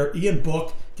run hitter. Ian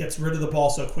Book gets rid of the ball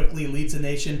so quickly, leads the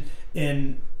nation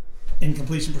in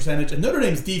completion percentage. And Notre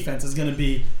Dame's defense is going to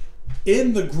be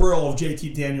in the grill of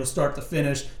JT Daniels start to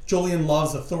finish. Julian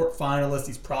Love's a Thorpe finalist.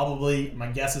 He's probably, my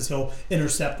guess is he'll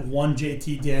intercept one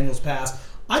JT Daniels pass.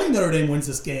 I think Notre Dame wins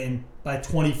this game by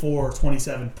 24 or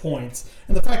 27 points.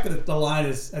 And the fact that the line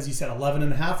is, as you said,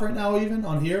 11.5 right now even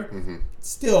on here,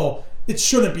 still, it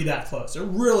shouldn't be that close. It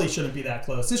really shouldn't be that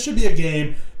close. This should be a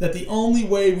game that the only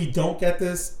way we don't get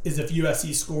this is if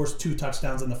USC scores 2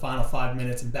 touchdowns in the final 5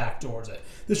 minutes and backdoors it.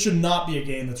 This should not be a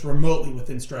game that's remotely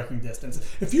within striking distance.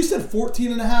 If you said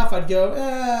 14.5, I'd go,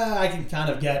 I can kind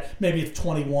of get, maybe it's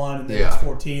 21 and maybe it's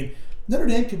 14. Notre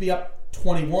Dame could be up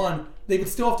 21. They would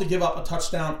still have to give up a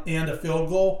touchdown and a field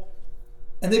goal.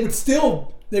 And they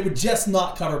would just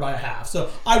not cover by a half. So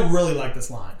I really like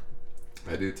this line.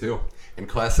 I do too. And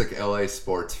classic LA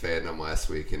sports fandom last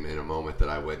week in a moment that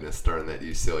I witnessed during that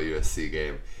UCLA-USC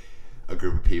game. A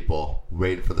group of people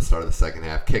waiting for the start of the second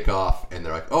half, kickoff, and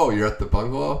they're like, oh, you're at the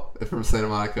bungalow from Santa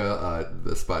Monica,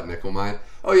 the spot Nickel Mine?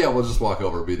 Oh, yeah, we'll just walk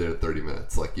over, be there in 30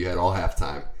 minutes. Like, you had all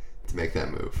halftime to make that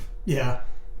move. Yeah.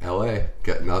 LA,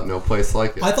 got no place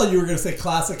like it. I thought you were going to say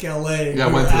classic LA. Yeah,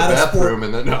 I went to the bathroom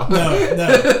and then no.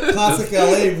 No. Classic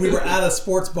LA, we were at a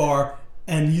sports bar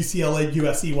and UCLA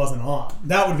USC wasn't on.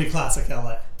 That would be classic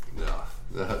LA. No,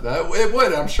 it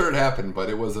would. I'm sure it happened, but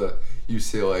it was a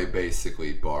UCLA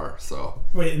basically bar. So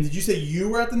wait, and did you say you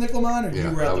were at the Nickel Mine, or you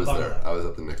were at the bungalow? There. I was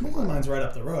at the Nickel Mine. Nickel Mine's right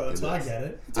up the road, so I get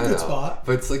it. It's a good spot.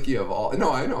 But it's like you have all.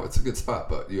 No, I know it's a good spot,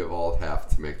 but you have all half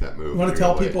to make that move. You want to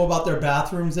tell people about their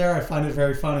bathrooms there? I find it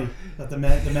very funny that the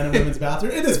men and women's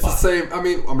bathroom. It is the same. I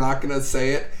mean, I'm not gonna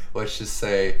say it. Let's just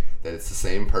say that it's the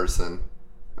same person.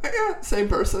 Yeah, same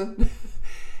person.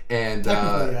 And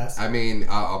yes. I mean,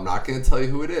 I'm not gonna tell you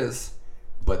who it is.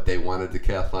 But they won a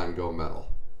decathlon gold medal.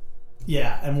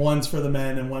 Yeah, and one's for the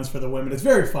men and one's for the women. It's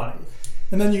very funny.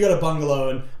 And then you go to Bungalow,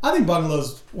 and I think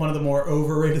Bungalow's one of the more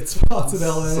overrated spots in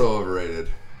LA. So overrated.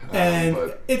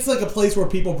 And it's like a place where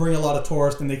people bring a lot of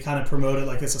tourists and they kind of promote it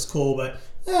like this is cool, but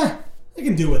they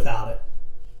can do without it.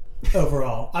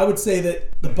 Overall, I would say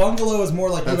that the Bungalow is more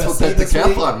like that's USC what that this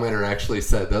decathlon week. Winner actually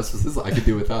said. That's what this, I could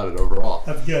do without it overall.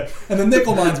 That's good. And the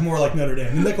Nickel Mine's more like Notre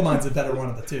Dame. The Nickel Mine's a better one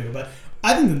of the two, but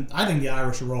I think the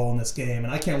Irish roll in this game,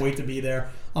 and I can't wait to be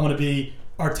there. I'm going to be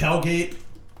our tailgate.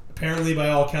 Apparently, by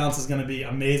all accounts, is going to be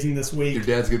amazing this week. Your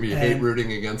dad's going to be hate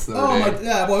rooting against Notre Dame.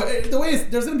 Yeah. Well, the way is,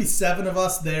 there's going to be 7 of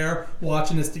us there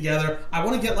watching this together. I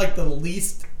want to get like the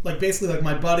least, like basically like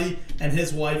my buddy and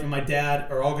his wife and my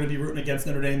dad are all going to be rooting against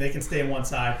Notre Dame. They can stay on one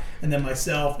side, and then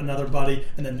myself, another buddy,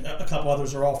 and then a couple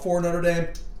others are all for Notre Dame.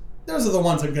 Those are the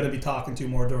ones I'm going to be talking to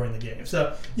more during the game.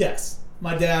 So yes,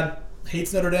 my dad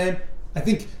hates Notre Dame. I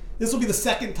think This will be the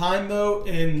second time, though,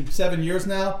 in 7 years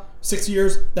now, 6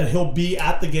 years, that he'll be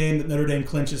at the game that Notre Dame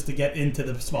clinches to get into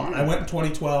the spot. I went in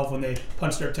 2012 when they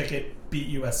punched their ticket, beat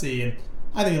USC, and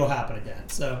I think it'll happen again.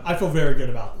 So I feel very good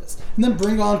about this. And then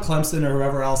bring on Clemson or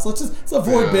whoever else. Let's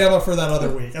avoid Bama for that other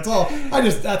week. That's all. I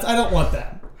don't want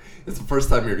that. It's the first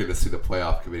time you're going to see the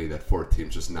playoff committee that fourth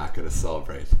team's just not going to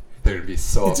celebrate. They're going to be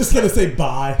so It's just going to say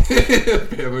bye.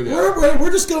 Bama, yeah.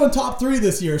 We're just going top 3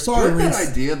 this year. Sorry, Reese. That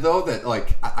idea, though, that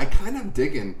like I kind of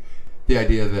digging the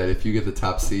idea that if you get the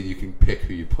top seed, you can pick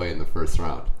who you play in the first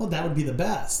round. Well, that would be the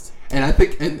best. And I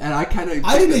think, and I kind of think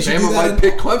think that they should do Bama that might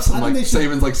pick Clemson. Like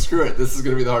Saban's like, screw it, this is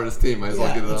going to be the hardest team. Might as well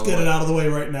get it let's get it out of the way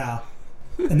right now,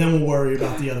 and then we'll worry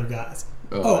about the other guys.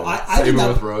 I think Saban that,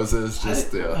 with roses,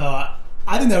 just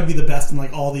I think that would be the best in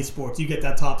like all these sports. You get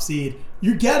that top seed,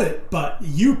 you get it, but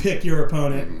you pick your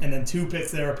opponent, and then 2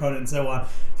 picks their opponent, and so on.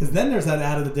 Because then there's that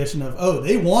added addition of,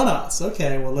 they want us.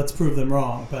 Okay, well, let's prove them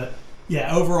wrong. But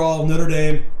yeah, overall, Notre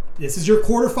Dame, this is your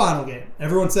quarterfinal game.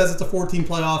 Everyone says it's a 4-team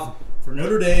playoff. For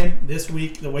Notre Dame this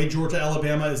week, the way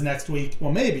Georgia-Alabama is next week,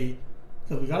 well, maybe,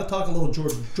 because we got to talk a little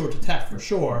Georgia Tech for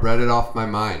sure. Read it off my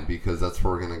mind because that's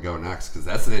where we're going to go next because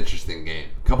that's an interesting game.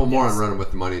 A couple more on Running with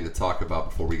the Money to talk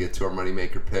about before we get to our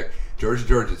moneymaker pick.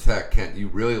 Georgia Tech, Kent, you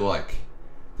really like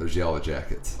those Yellow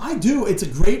Jackets. I do. It's a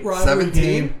great rivalry 17?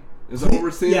 game. Is that what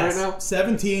we're seeing right now?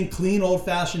 17, clean,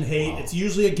 old-fashioned hate. Wow. It's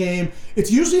usually a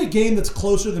game that's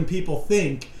closer than people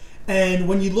think. And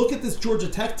when you look at this Georgia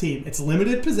Tech team, it's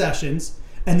limited possessions.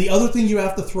 And the other thing you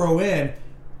have to throw in,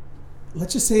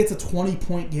 let's just say it's a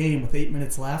 20-point game with 8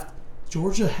 minutes left.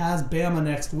 Georgia has Bama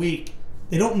next week.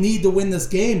 They don't need to win this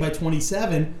game by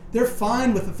 27. They're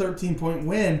fine with a 13-point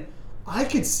win. I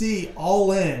could see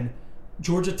all in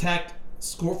Georgia Tech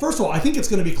score. First of all, I think it's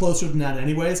going to be closer than that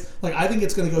anyways. Like, I think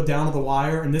it's going to go down to the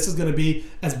wire, and this is going to be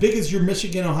as big as your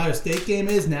Michigan-Ohio State game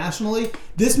is nationally.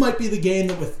 This might be the game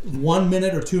that with 1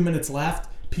 minute or 2 minutes left,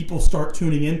 people start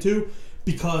tuning into,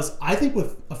 because I think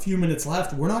with a few minutes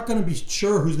left, we're not going to be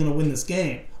sure who's going to win this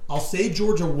game. I'll say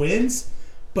Georgia wins,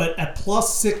 but at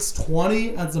plus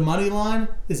 620 as the money line,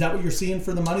 is that what you're seeing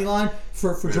for the money line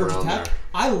for Georgia Tech? There.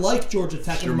 I like Georgia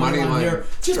Tech in the money line here.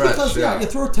 Just because, you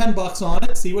throw $10 on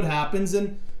it, see what happens,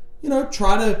 and,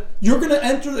 you're going to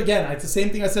enter, again, it's the same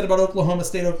thing I said about Oklahoma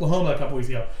State, Oklahoma a couple weeks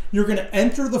ago. You're going to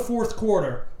enter the fourth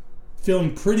quarter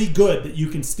feeling pretty good that you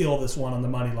can steal this one on the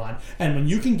money line. And when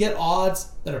you can get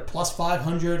odds that are plus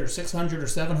 500 or 600 or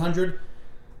 700,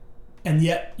 and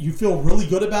yet you feel really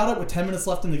good about it with 10 minutes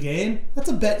left in the game, that's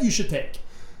a bet you should take.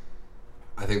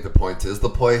 I think the point is the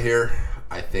play here.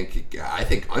 I think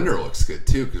under looks good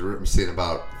too because we're seeing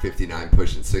about 59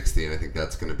 pushing 60, and I think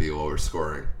that's going to be lower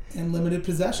scoring. And limited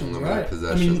possessions, right?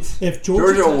 Possessions. I mean, if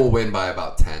Georgia will win by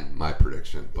about 10, my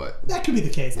prediction, but that could be the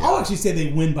case. Yeah. I'll actually say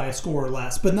they win by a score or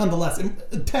less, but nonetheless,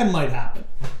 10 might happen.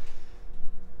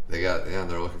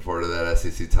 They're looking forward to that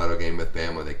SEC title game with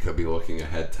Bama. They could be looking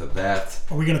ahead to that.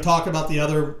 Are we going to talk about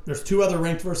there's 2 other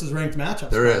ranked versus ranked matchups?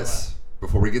 There is.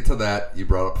 Before we get to that, you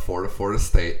brought up Florida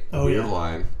State. Weird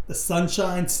line. The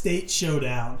Sunshine State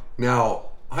Showdown. Now,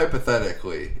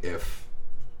 hypothetically, if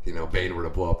Bane were to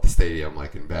blow up the stadium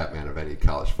like in Batman of any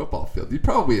college football field, you'd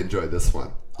probably enjoy this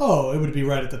one. Oh, it would be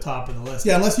right at the top of the list.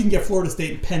 Yeah, unless you can get Florida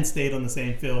State and Penn State on the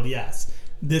same field, yes.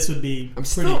 This would be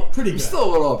pretty good. I'm still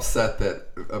a little upset that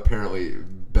apparently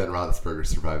Ben Roethlisberger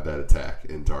survived that attack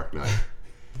in Dark Knight.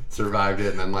 Survived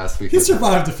it, and then last week he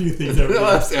survived a few things.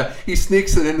 He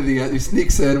sneaks it into the end. He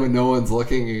sneaks in when no one's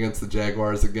looking against the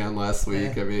Jaguars again last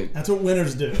week. I mean, that's what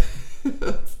winners do.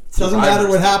 Doesn't matter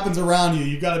what happens around you.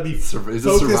 You've got to be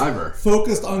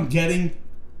focused on getting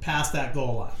past that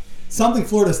goal line. Something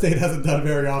Florida State hasn't done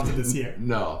very often this year.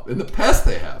 No, in the past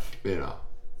they have.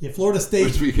 Yeah, Florida State,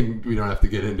 which we don't have to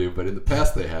get into, but in the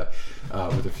past they have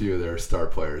with a few of their star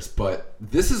players. But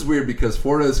this is weird because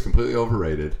Florida is completely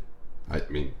overrated. I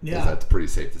mean, that's pretty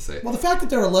safe to say. Well, the fact that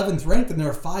they're 11th ranked and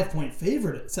they're a 5-point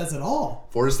favorite, it says it all.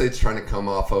 Florida State's trying to come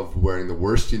off of wearing the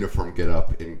worst uniform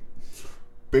get-up in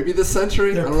maybe this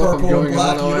century. Their purple and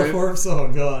black uniforms. Oh,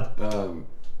 God.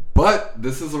 But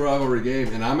this is a rivalry game,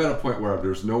 and I'm at a point where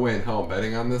there's no way in hell I'm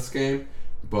betting on this game,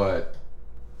 but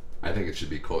I think it should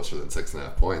be closer than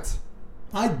 6.5 points.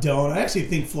 I don't. I actually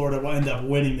think Florida will end up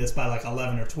winning this by like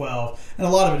 11 or 12. And a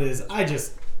lot of it is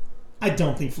I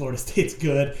don't think Florida State's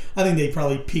good. I think they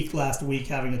probably peaked last week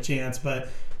having a chance, but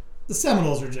the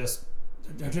Seminoles are just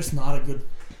not a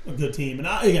good team. And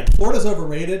again, Florida's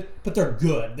overrated, but they're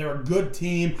good. They're a good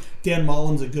team. Dan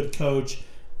Mullen's a good coach.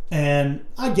 And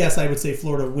I guess I would say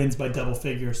Florida wins by double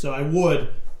figures. So I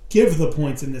would give the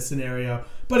points in this scenario.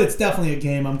 But it's definitely a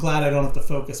game I'm glad I don't have to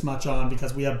focus much on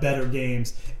because we have better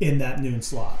games in that noon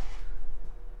slot.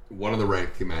 one of the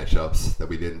ranked matchups that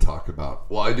we didn't talk about.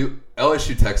 Well, I do.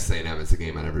 LSU Texas A&M is a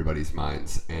game on everybody's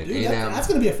minds, and Dude, A&M that's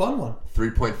going to be a fun one.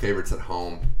 3-point favorites at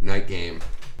home, night game,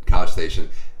 College Station.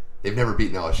 They've never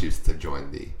beaten LSU since they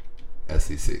joined the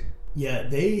SEC. Yeah,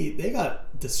 they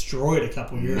got destroyed a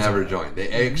couple years ago. Never joined.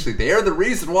 They are the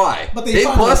reason why. But they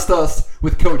blessed us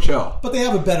with Coach O. But they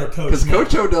have a better coach. Because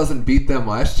Coach O doesn't beat them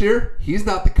last year. He's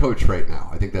not the coach right now.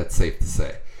 I think that's safe to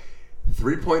say.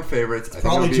 3-point favorites. I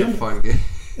think it'll be a fun game.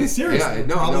 Seriously, yeah,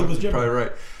 no, was you're probably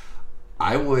right.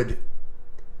 I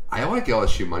like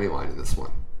LSU money line in this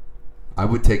one. I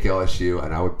would take LSU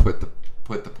and I would put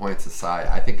the points aside.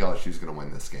 I think LSU is going to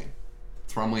win this game.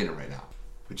 That's where I'm leaning right now.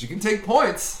 But you can take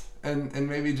points and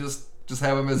maybe just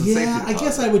have them as a safety deposit. I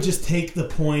guess I would just take the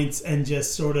points and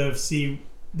just sort of see.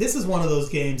 This is one of those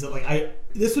games that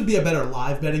this would be a better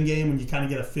live betting game when you kind of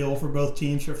get a feel for both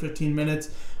teams for 15 minutes.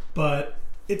 But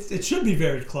it should be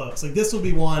very close. Like, this will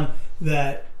be one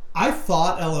that I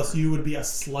thought LSU would be a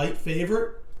slight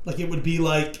favorite. Like, it would be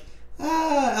like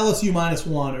LSU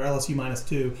 -1 or LSU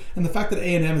 -2. And the fact that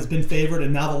A&M has been favored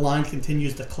and now the line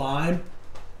continues to climb,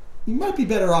 you might be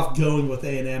better off going with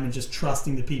A&M and just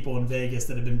trusting the people in Vegas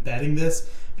that have been betting this,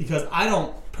 because I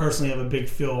don't personally have a big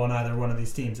feel on either one of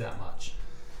these teams that much.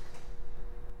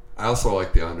 I also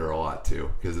like the under a lot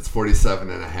too, because it's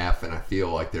 47.5, and I feel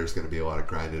like there's going to be a lot of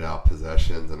grinded out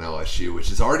possessions in LSU, which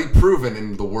is already proven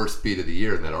in the worst beat of the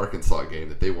year in that Arkansas game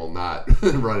that they will not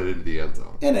run it into the end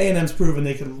zone. And A&M's proven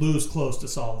they can lose close to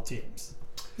solid teams.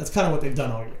 That's kind of what they've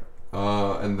done all year.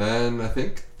 And then I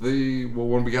think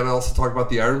when we got to also talk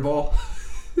about the Iron Ball.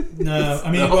 No,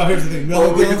 I mean, well, here's the thing.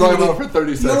 We can talk about for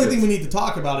 30 seconds. The only thing we need to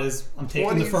talk about is I'm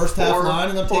taking the first half line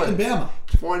and I'm taking Bama.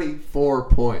 24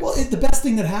 points. Well, the best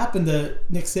thing that happened to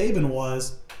Nick Saban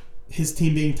was his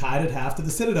team being tied at half to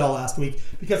the Citadel last week,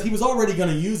 because he was already going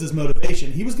to use his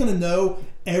motivation. He was going to know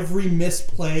every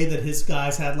misplay that his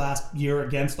guys had last year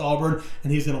against Auburn,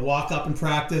 and he was going to walk up in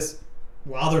practice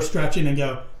while they're stretching and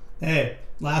go, hey,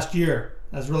 last year,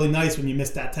 that was really nice when you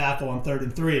missed that tackle on 3rd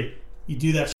and 3. You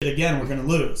do that shit again, we're going to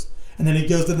lose. And then he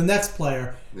goes to the next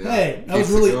player. Hey, that was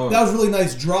really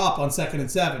nice drop on 2nd and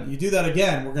 7. You do that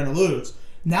again, we're going to lose.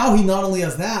 Now he not only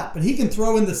has that, but he can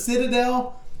throw in the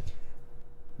Citadel.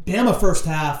 Bama first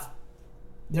half,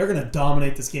 they're going to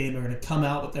dominate this game. They're going to come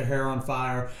out with their hair on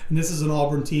fire. And this is an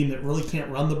Auburn team that really can't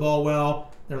run the ball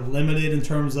well. They're limited in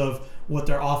terms of what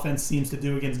their offense seems to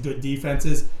do against good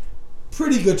defenses.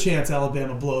 Pretty good chance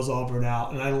Alabama blows Auburn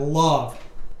out. And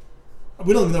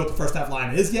we don't even know what the first half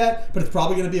line is yet, but it's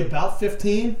probably going to be about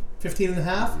 15 and a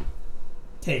half.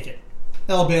 Take it.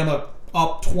 Alabama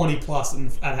up 20-plus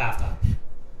at halftime.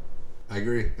 I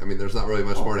agree. I mean, there's not really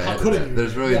much more to add to that.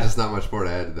 There's really just not much more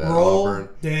to add to that.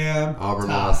 Auburn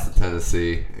lost to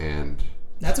Tennessee, and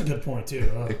that's a good point too.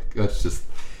 Let's just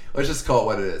call it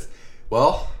what it is.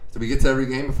 Well, did we get to every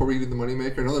game before we do the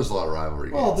moneymaker? I know there's a lot of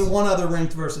rivalry games. Well, the one other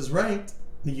ranked versus ranked,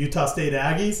 the Utah State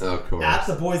Aggies at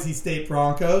the Boise State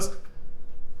Broncos.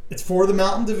 It's for the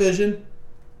Mountain Division.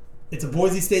 It's a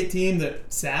Boise State team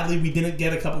that, sadly, we didn't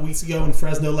get a couple weeks ago when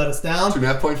Fresno let us down.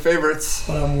 2.5-point favorites.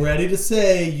 But I'm ready to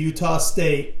say Utah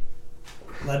State,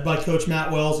 led by Coach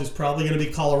Matt Wells, who's probably going to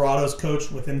be Colorado's coach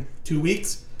within 2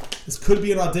 weeks. This could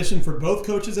be an audition for both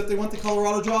coaches if they want the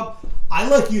Colorado job. I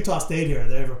like Utah State here.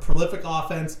 They have a prolific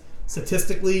offense.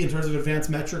 Statistically, in terms of advanced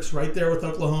metrics, right there with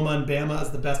Oklahoma and Bama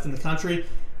as the best in the country.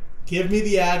 Give me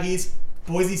the Aggies.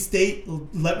 Boise State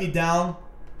let me down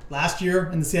last year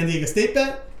in the San Diego State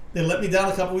bet. They let me down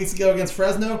a couple weeks ago against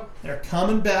Fresno. They're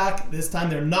coming back. This time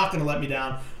they're not going to let me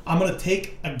down. I'm going to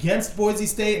take against Boise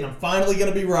State, and I'm finally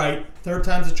going to be right. Third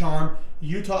time's a charm.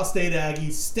 Utah State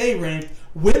Aggies stay ranked,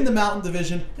 win the Mountain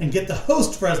Division, and get to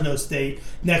host Fresno State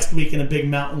next week in a big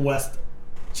Mountain West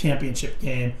championship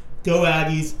game. Go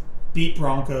Aggies. Beat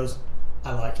Broncos.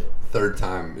 I like it. Third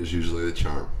time is usually the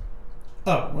charm.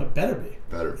 Oh, well, it better be.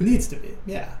 Better be. It needs to be,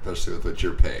 yeah. Especially with what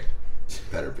you're paying.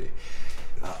 Better be.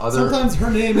 Sometimes her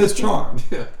name is Charm.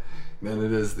 Yeah, then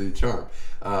it is the charm.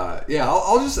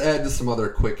 I'll just add to some other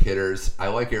quick hitters. I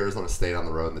like Arizona State on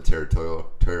the road in the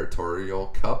Territorial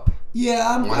Cup. Yeah,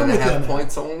 I'm 1.5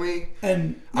 points only.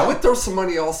 And I would throw some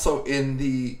money also in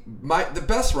the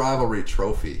best rivalry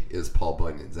trophy is Paul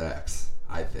Bunyan's Axe,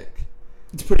 I think.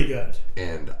 It's pretty good.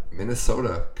 And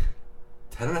Minnesota,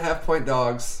 10.5-point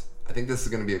dogs. I think this is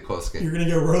going to be a close game. You're going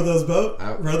to go row the boat?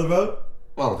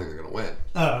 Well, I don't think they're going to win.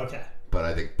 Oh, okay. But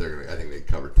I think they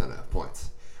covered 10.5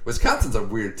 points. Wisconsin's a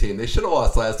weird team. They should have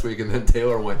lost last week, and then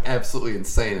Taylor went absolutely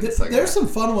insane in the second half. There's some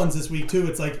fun ones this week, too.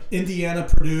 It's like Indiana,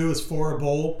 Purdue is for a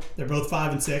bowl. They're both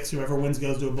 5 and 6. Whoever wins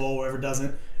goes to a bowl. Whoever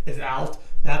doesn't is out.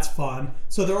 That's fun.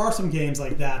 So there are some games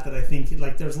like that I think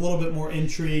like there's a little bit more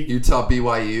intrigue. Utah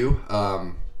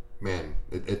BYU, man,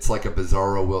 it's like a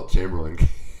bizarro Wilt Chamberlain game.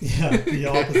 Yeah, the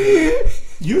opposite.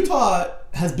 Utah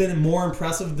has been more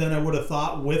impressive than I would have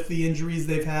thought with the injuries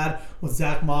they've had with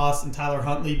Zach Moss and Tyler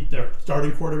Huntley, their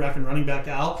starting quarterback and running back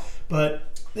out.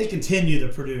 But they continue to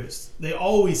produce. They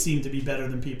always seem to be better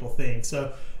than people think.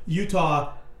 So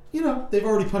Utah, they've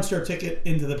already punched their ticket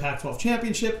into the Pac-12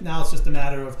 championship. Now it's just a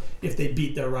matter of if they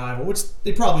beat their rival, which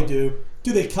they probably do.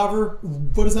 Do they cover?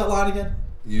 What is that line again?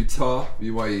 Utah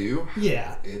BYU?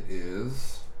 Yeah. It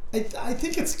is... I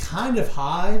think it's kind of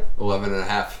high.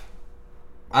 11.5.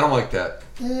 I don't like that.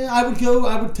 I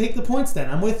would take the points then.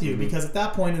 I'm with you because at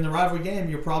that point in the rivalry game,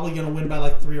 you're probably going to win by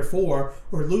like 3 or 4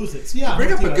 or lose it. So yeah, you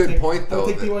bring up a good point though. I'll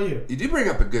take BYU. You do bring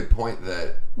up a good point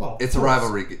that it's a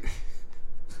rivalry.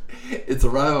 It's a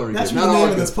rivalry. That's the name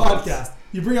of this podcast.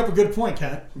 You bring up a good point,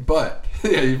 Ken. But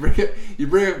yeah, you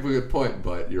bring up a good point,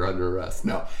 but you're under arrest.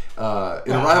 No,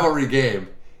 in a rivalry game,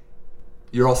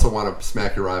 you also want to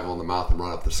smack your rival in the mouth and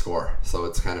run up the score. So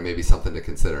it's kind of maybe something to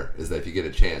consider is that if you get a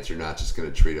chance, you're not just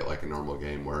going to treat it like a normal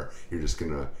game where you're just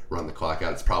going to run the clock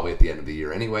out. It's probably at the end of the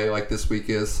year anyway, like this week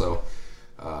is. So,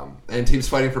 and teams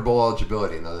fighting for bowl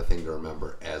eligibility, another thing to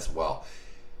remember as well.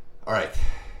 All right.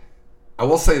 I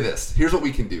will say this. Here's what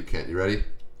we can do, Kent. You ready?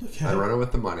 Okay. I run it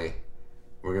with the money.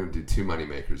 We're going to do 2 money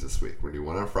makers this week. We're going to do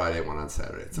one on Friday, one on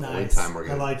Saturday. It's the only time we're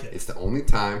going to. I like it. It's the only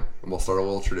time, and we'll start a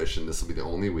little tradition. This will be the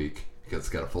only week. Because it's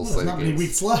got a full slate of games. There's not many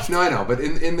weeks left. No, I know. But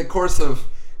in the course of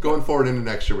going forward into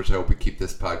next year, which I hope we keep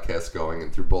this podcast going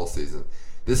and through bowl season,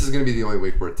 this is going to be the only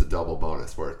week where it's a double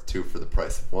bonus, where it's 2 for the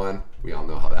price of 1. We all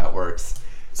know how that works.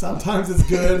 Sometimes it's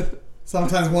good.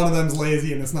 Sometimes one of them's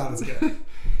lazy and it's not as good.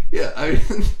 Yeah, I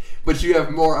mean, but you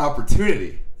have more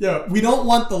opportunity. Yeah, we don't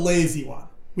want the lazy one.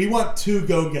 We want 2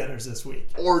 go-getters this week.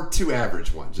 Or 2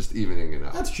 average ones, just evening it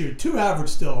out. That's true. 2 average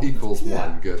still. Equals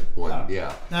 1 good one,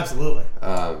 yeah. Absolutely.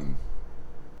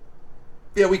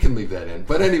 Yeah, we can leave that in.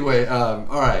 But anyway, all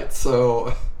right.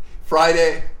 So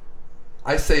Friday,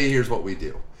 I say here's what we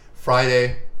do.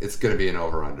 Friday, it's going to be an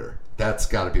over-under. That's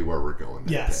got to be where we're going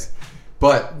that day.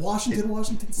 But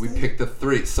Washington State. We picked the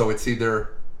 3. So it's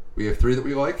either we have 3 that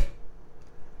we like.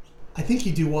 I think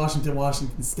you do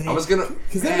Washington State. I was going to.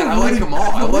 Because I like them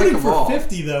all. I like them all.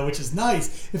 50, though, which is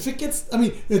nice. If it gets. I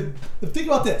mean, think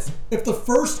about this. If the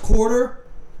first quarter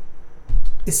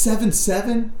is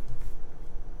 7-7.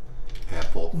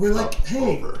 We're like,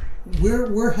 hey,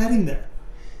 we're heading there.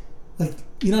 Like,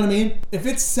 you know what I mean? If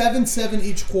it's 7-7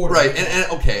 each quarter. Right,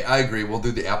 and okay, I agree. We'll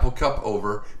do the Apple Cup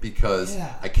over because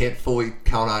I can't fully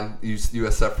count on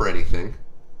USF for anything.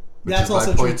 That's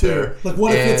also true, too. Like,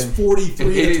 what if it's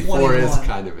 43-21? Is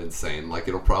kind of insane. Like,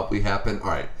 it'll probably happen. All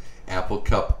right, Apple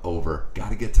Cup over. Got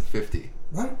to get to 50.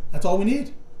 Right. That's all we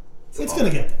need. It's going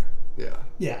to get there. Yeah.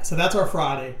 Yeah, so that's our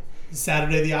Friday.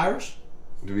 Saturday, the Irish.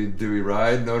 Do we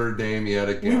ride Notre Dame yet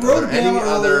again? We rode any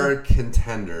other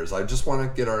contenders? I just want to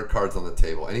get our cards on the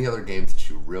table. Any other games that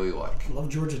you really like? I love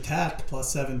Georgia Tech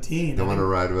plus 17. Don't want to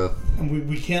ride with. And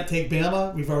we can't take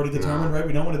Bama. We've already determined, right?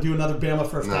 We don't want to do another Bama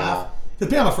first half.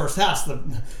 Because Bama first half's the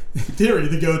in theory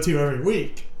the go-to every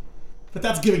week. But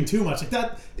that's giving too much. Like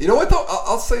that. You know what though?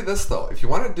 I'll say this though. If you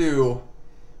want to do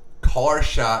call our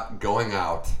shot going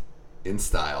out in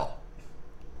style,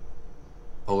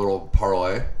 a little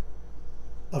parlay.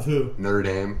 Of who? Notre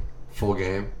Dame, full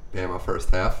game, Bama first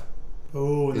half.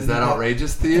 Oh, is that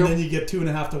outrageous to you? And then you get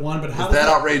 2.5 to 1. But how is that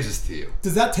outrageous to you?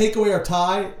 Does that take away our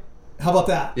tie? How about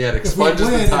that? Yeah, it expunges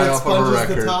the tie off of a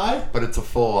record, but it's a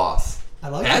full loss. I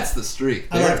like That's the streak.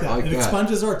 I like that. It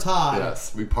expunges our tie.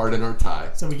 Yes, we pardon our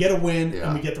tie. So we get a win,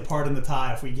 and we get to pardon the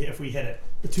tie if we hit it.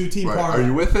 The 2-team parlay. Are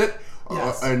you with it?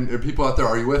 Yes. And people out there,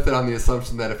 are you with it on the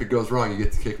assumption that if it goes wrong, you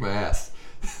get to kick my ass?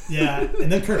 Yeah,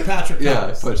 and then Kirkpatrick comes.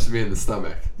 Yeah, punched me in the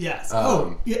stomach. Yes.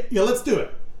 Yeah, let's do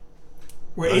it.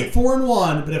 We're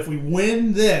 8-4-1, but if we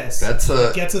win this,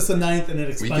 it gets us a 9th, and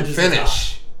it expunges. We can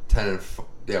finish 10-4.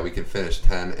 Yeah, we can finish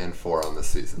 10-4 on this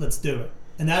season. Let's do it.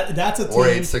 And that's a team. Or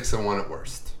 8-6-1 at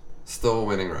worst. Still a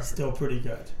winning record. Still pretty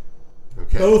good.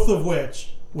 Okay. Both of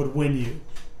which would win you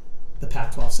the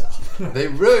Pac-12 South. They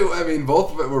really, I mean,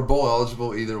 both of it were bowl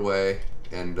eligible either way.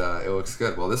 And it looks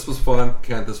good. Well, this was fun.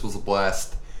 Kent, this was a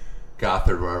blast.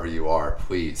 Gothard, wherever you are,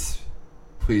 please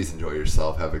enjoy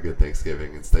yourself. Have a good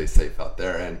Thanksgiving and stay safe out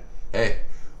there. And, hey,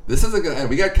 this isn't going to end.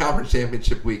 We got Conference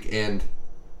Championship week, and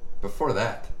before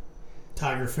that,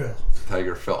 Tiger Phil.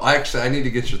 I need to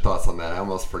get your thoughts on that. I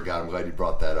almost forgot. I'm glad you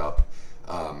brought that up.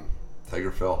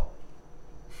 Tiger Phil.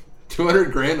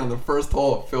 $200,000 on the first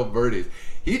hole of Phil Birdie's.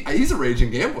 He's a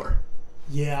raging gambler.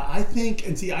 Yeah, I think,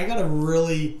 and see, I got to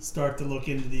really start to look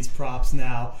into these props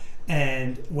now.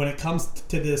 And when it comes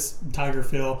to this Tiger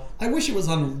Phil, I wish it was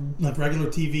on like regular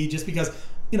TV, just because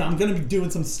I'm going to be doing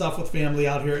some stuff with family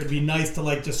out here. It'd be nice to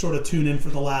like just sort of tune in for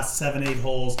the last 7-8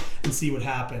 holes and see what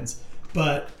happens.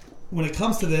 But when it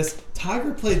comes to this,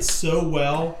 Tiger played so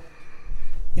well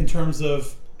in terms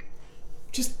of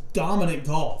just dominant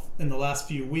golf in the last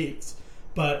few weeks.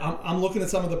 But I'm looking at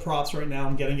some of the props right now.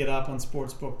 I'm getting it up on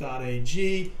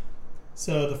sportsbook.ag.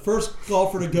 So the first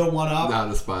golfer to go one up. Not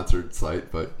a sponsored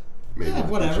site, but maybe. Yeah,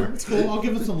 whatever. It's cool. I'll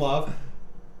give it some love.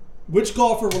 Which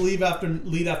golfer will lead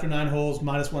after 9 holes,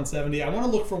 minus 170? I want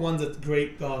to look for ones that's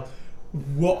great golf.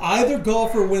 Will either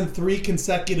golfer win 3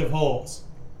 consecutive holes?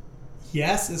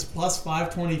 Yes is plus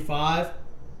 525.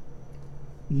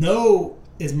 No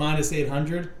is minus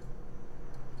 800.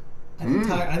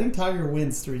 I think Tiger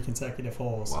wins 3 consecutive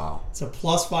holes. Wow. So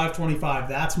plus 525.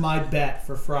 That's my bet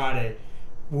for Friday.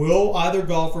 Will either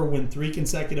golfer win 3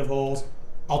 consecutive holes?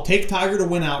 I'll take Tiger to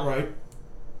win outright.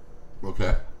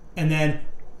 Okay. And then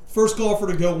first golfer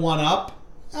to go one up,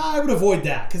 I would avoid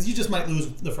that because you just might lose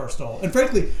the first hole. And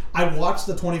frankly, I watched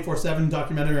the 24/7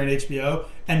 documentary on HBO,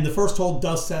 and the first hole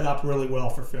does set up really well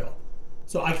for Phil.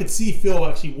 So I could see Phil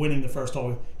actually winning the first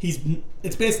hole.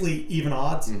 It's basically even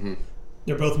odds. Mm-hmm.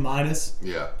 They're both minus.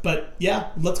 Yeah. But yeah,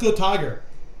 let's go Tiger.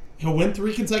 He'll win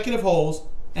 3 consecutive holes,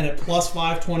 and at plus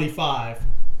 525.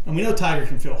 And we know Tiger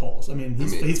can fill holes. I mean,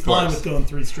 he's fine with going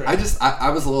 3 straight. I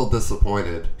was a little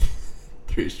disappointed.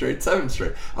 3 straight, 7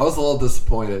 straight. I was a little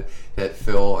disappointed that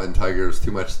Phil and Tiger's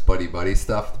too much buddy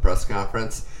stuff at the press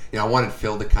conference. I wanted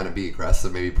Phil to kind of be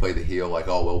aggressive, maybe play the heel, like,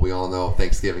 oh, well, we all know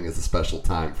Thanksgiving is a special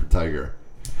time for Tiger.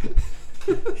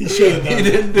 He should have done He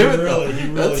didn't do it, really,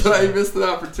 That's why he missed an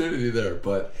opportunity there.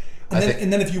 But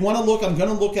and then if you want to look, I'm going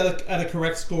to look at a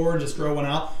correct score and just throw one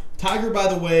out. Tiger,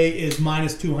 by the way, is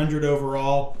minus 200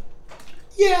 overall.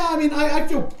 Yeah, I mean, I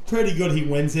feel pretty good he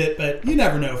wins it, but you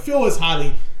never know. Phil is he's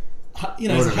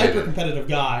a hyper-competitive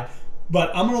guy.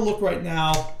 But I'm going to look right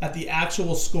now at the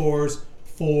actual scores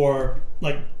for,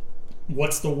 like,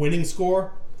 what's the winning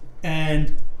score.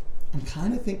 And I'm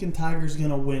kind of thinking Tiger's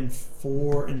going to win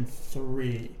 4 and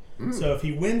 3. So if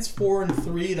he wins 4 and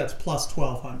 3, that's plus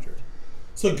 1,200.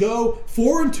 So go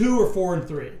 4 and 2 or 4 and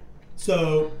 3.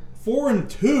 So 4 and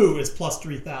 2 is plus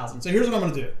 3,000. So here's what I'm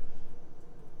going to do.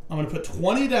 I'm going to put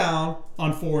 20 down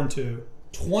on 4 and 2,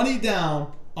 20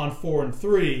 down on 4 and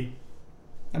 3.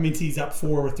 That means he's up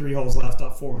 4 with 3 holes left,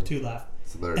 up 4 with 2 left.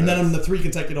 So and then on the 3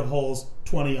 consecutive holes,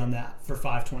 20 on that for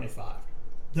 525.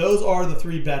 Those are the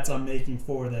 3 bets I'm making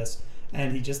for this.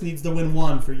 And he just needs to win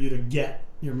 1 for you to get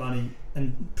your money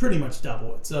and pretty much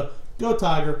double it. So go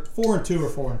Tiger, 4 and 2 or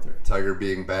 4 and 3. Tiger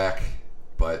being back,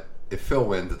 but if Phil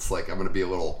wins, it's like I'm going to be a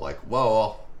little like,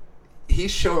 well, he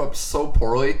showed up so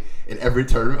poorly in every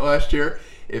tournament last year.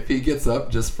 If he gets up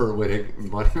just for winning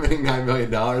 $9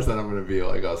 million, then I'm going to be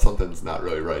like, oh, something's not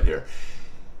really right here.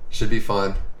 Should be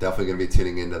fun. Definitely going to be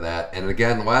tuning into that. And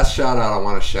again, the last shout out, I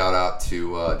want to shout out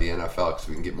to the NFL because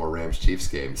we can get more Rams-Chiefs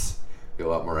games. Be a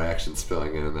lot more action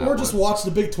spilling in that. Or just watch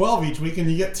the Big 12 each week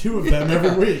and you get 2 of them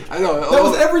every week. I know. That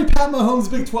was every Pat Mahomes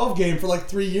Big 12 game for like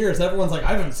 3 years. Everyone's like,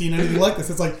 I haven't seen anything like this.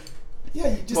 It's like, yeah,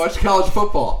 you just watch college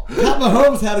football. Pat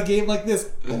Mahomes had a game like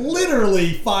this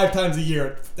literally 5 times a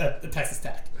year at Texas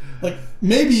Tech. Like,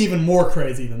 maybe even more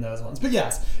crazy than those ones. But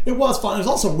yes, it was fun. It was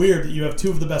also weird that you have 2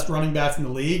 of the best running backs in the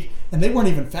league, and they weren't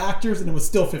even factors, and it was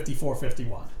still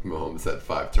 54-51. Mahomes had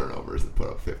 5 turnovers and put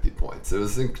up 50 points. It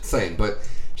was insane. But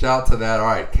shout out to that. All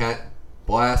right, Kent,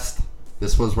 blast.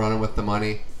 This was Running with the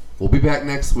Money. We'll be back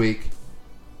next week.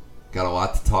 Got a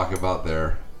lot to talk about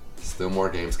there. Still more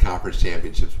games, conference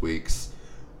championships weeks.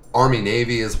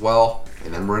 Army-Navy as well.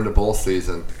 And then we're into bowl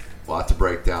season. A lot to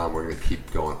break down. We're going to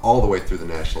keep going all the way through the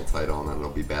national title, and then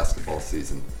it'll be basketball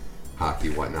season,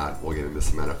 hockey, whatnot. We'll get into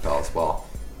some NFL as well.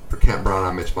 For Kent Brown,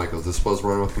 I'm Mitch Michaels. This was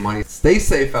Running with the Money. Stay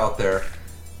safe out there.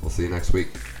 We'll see you next week.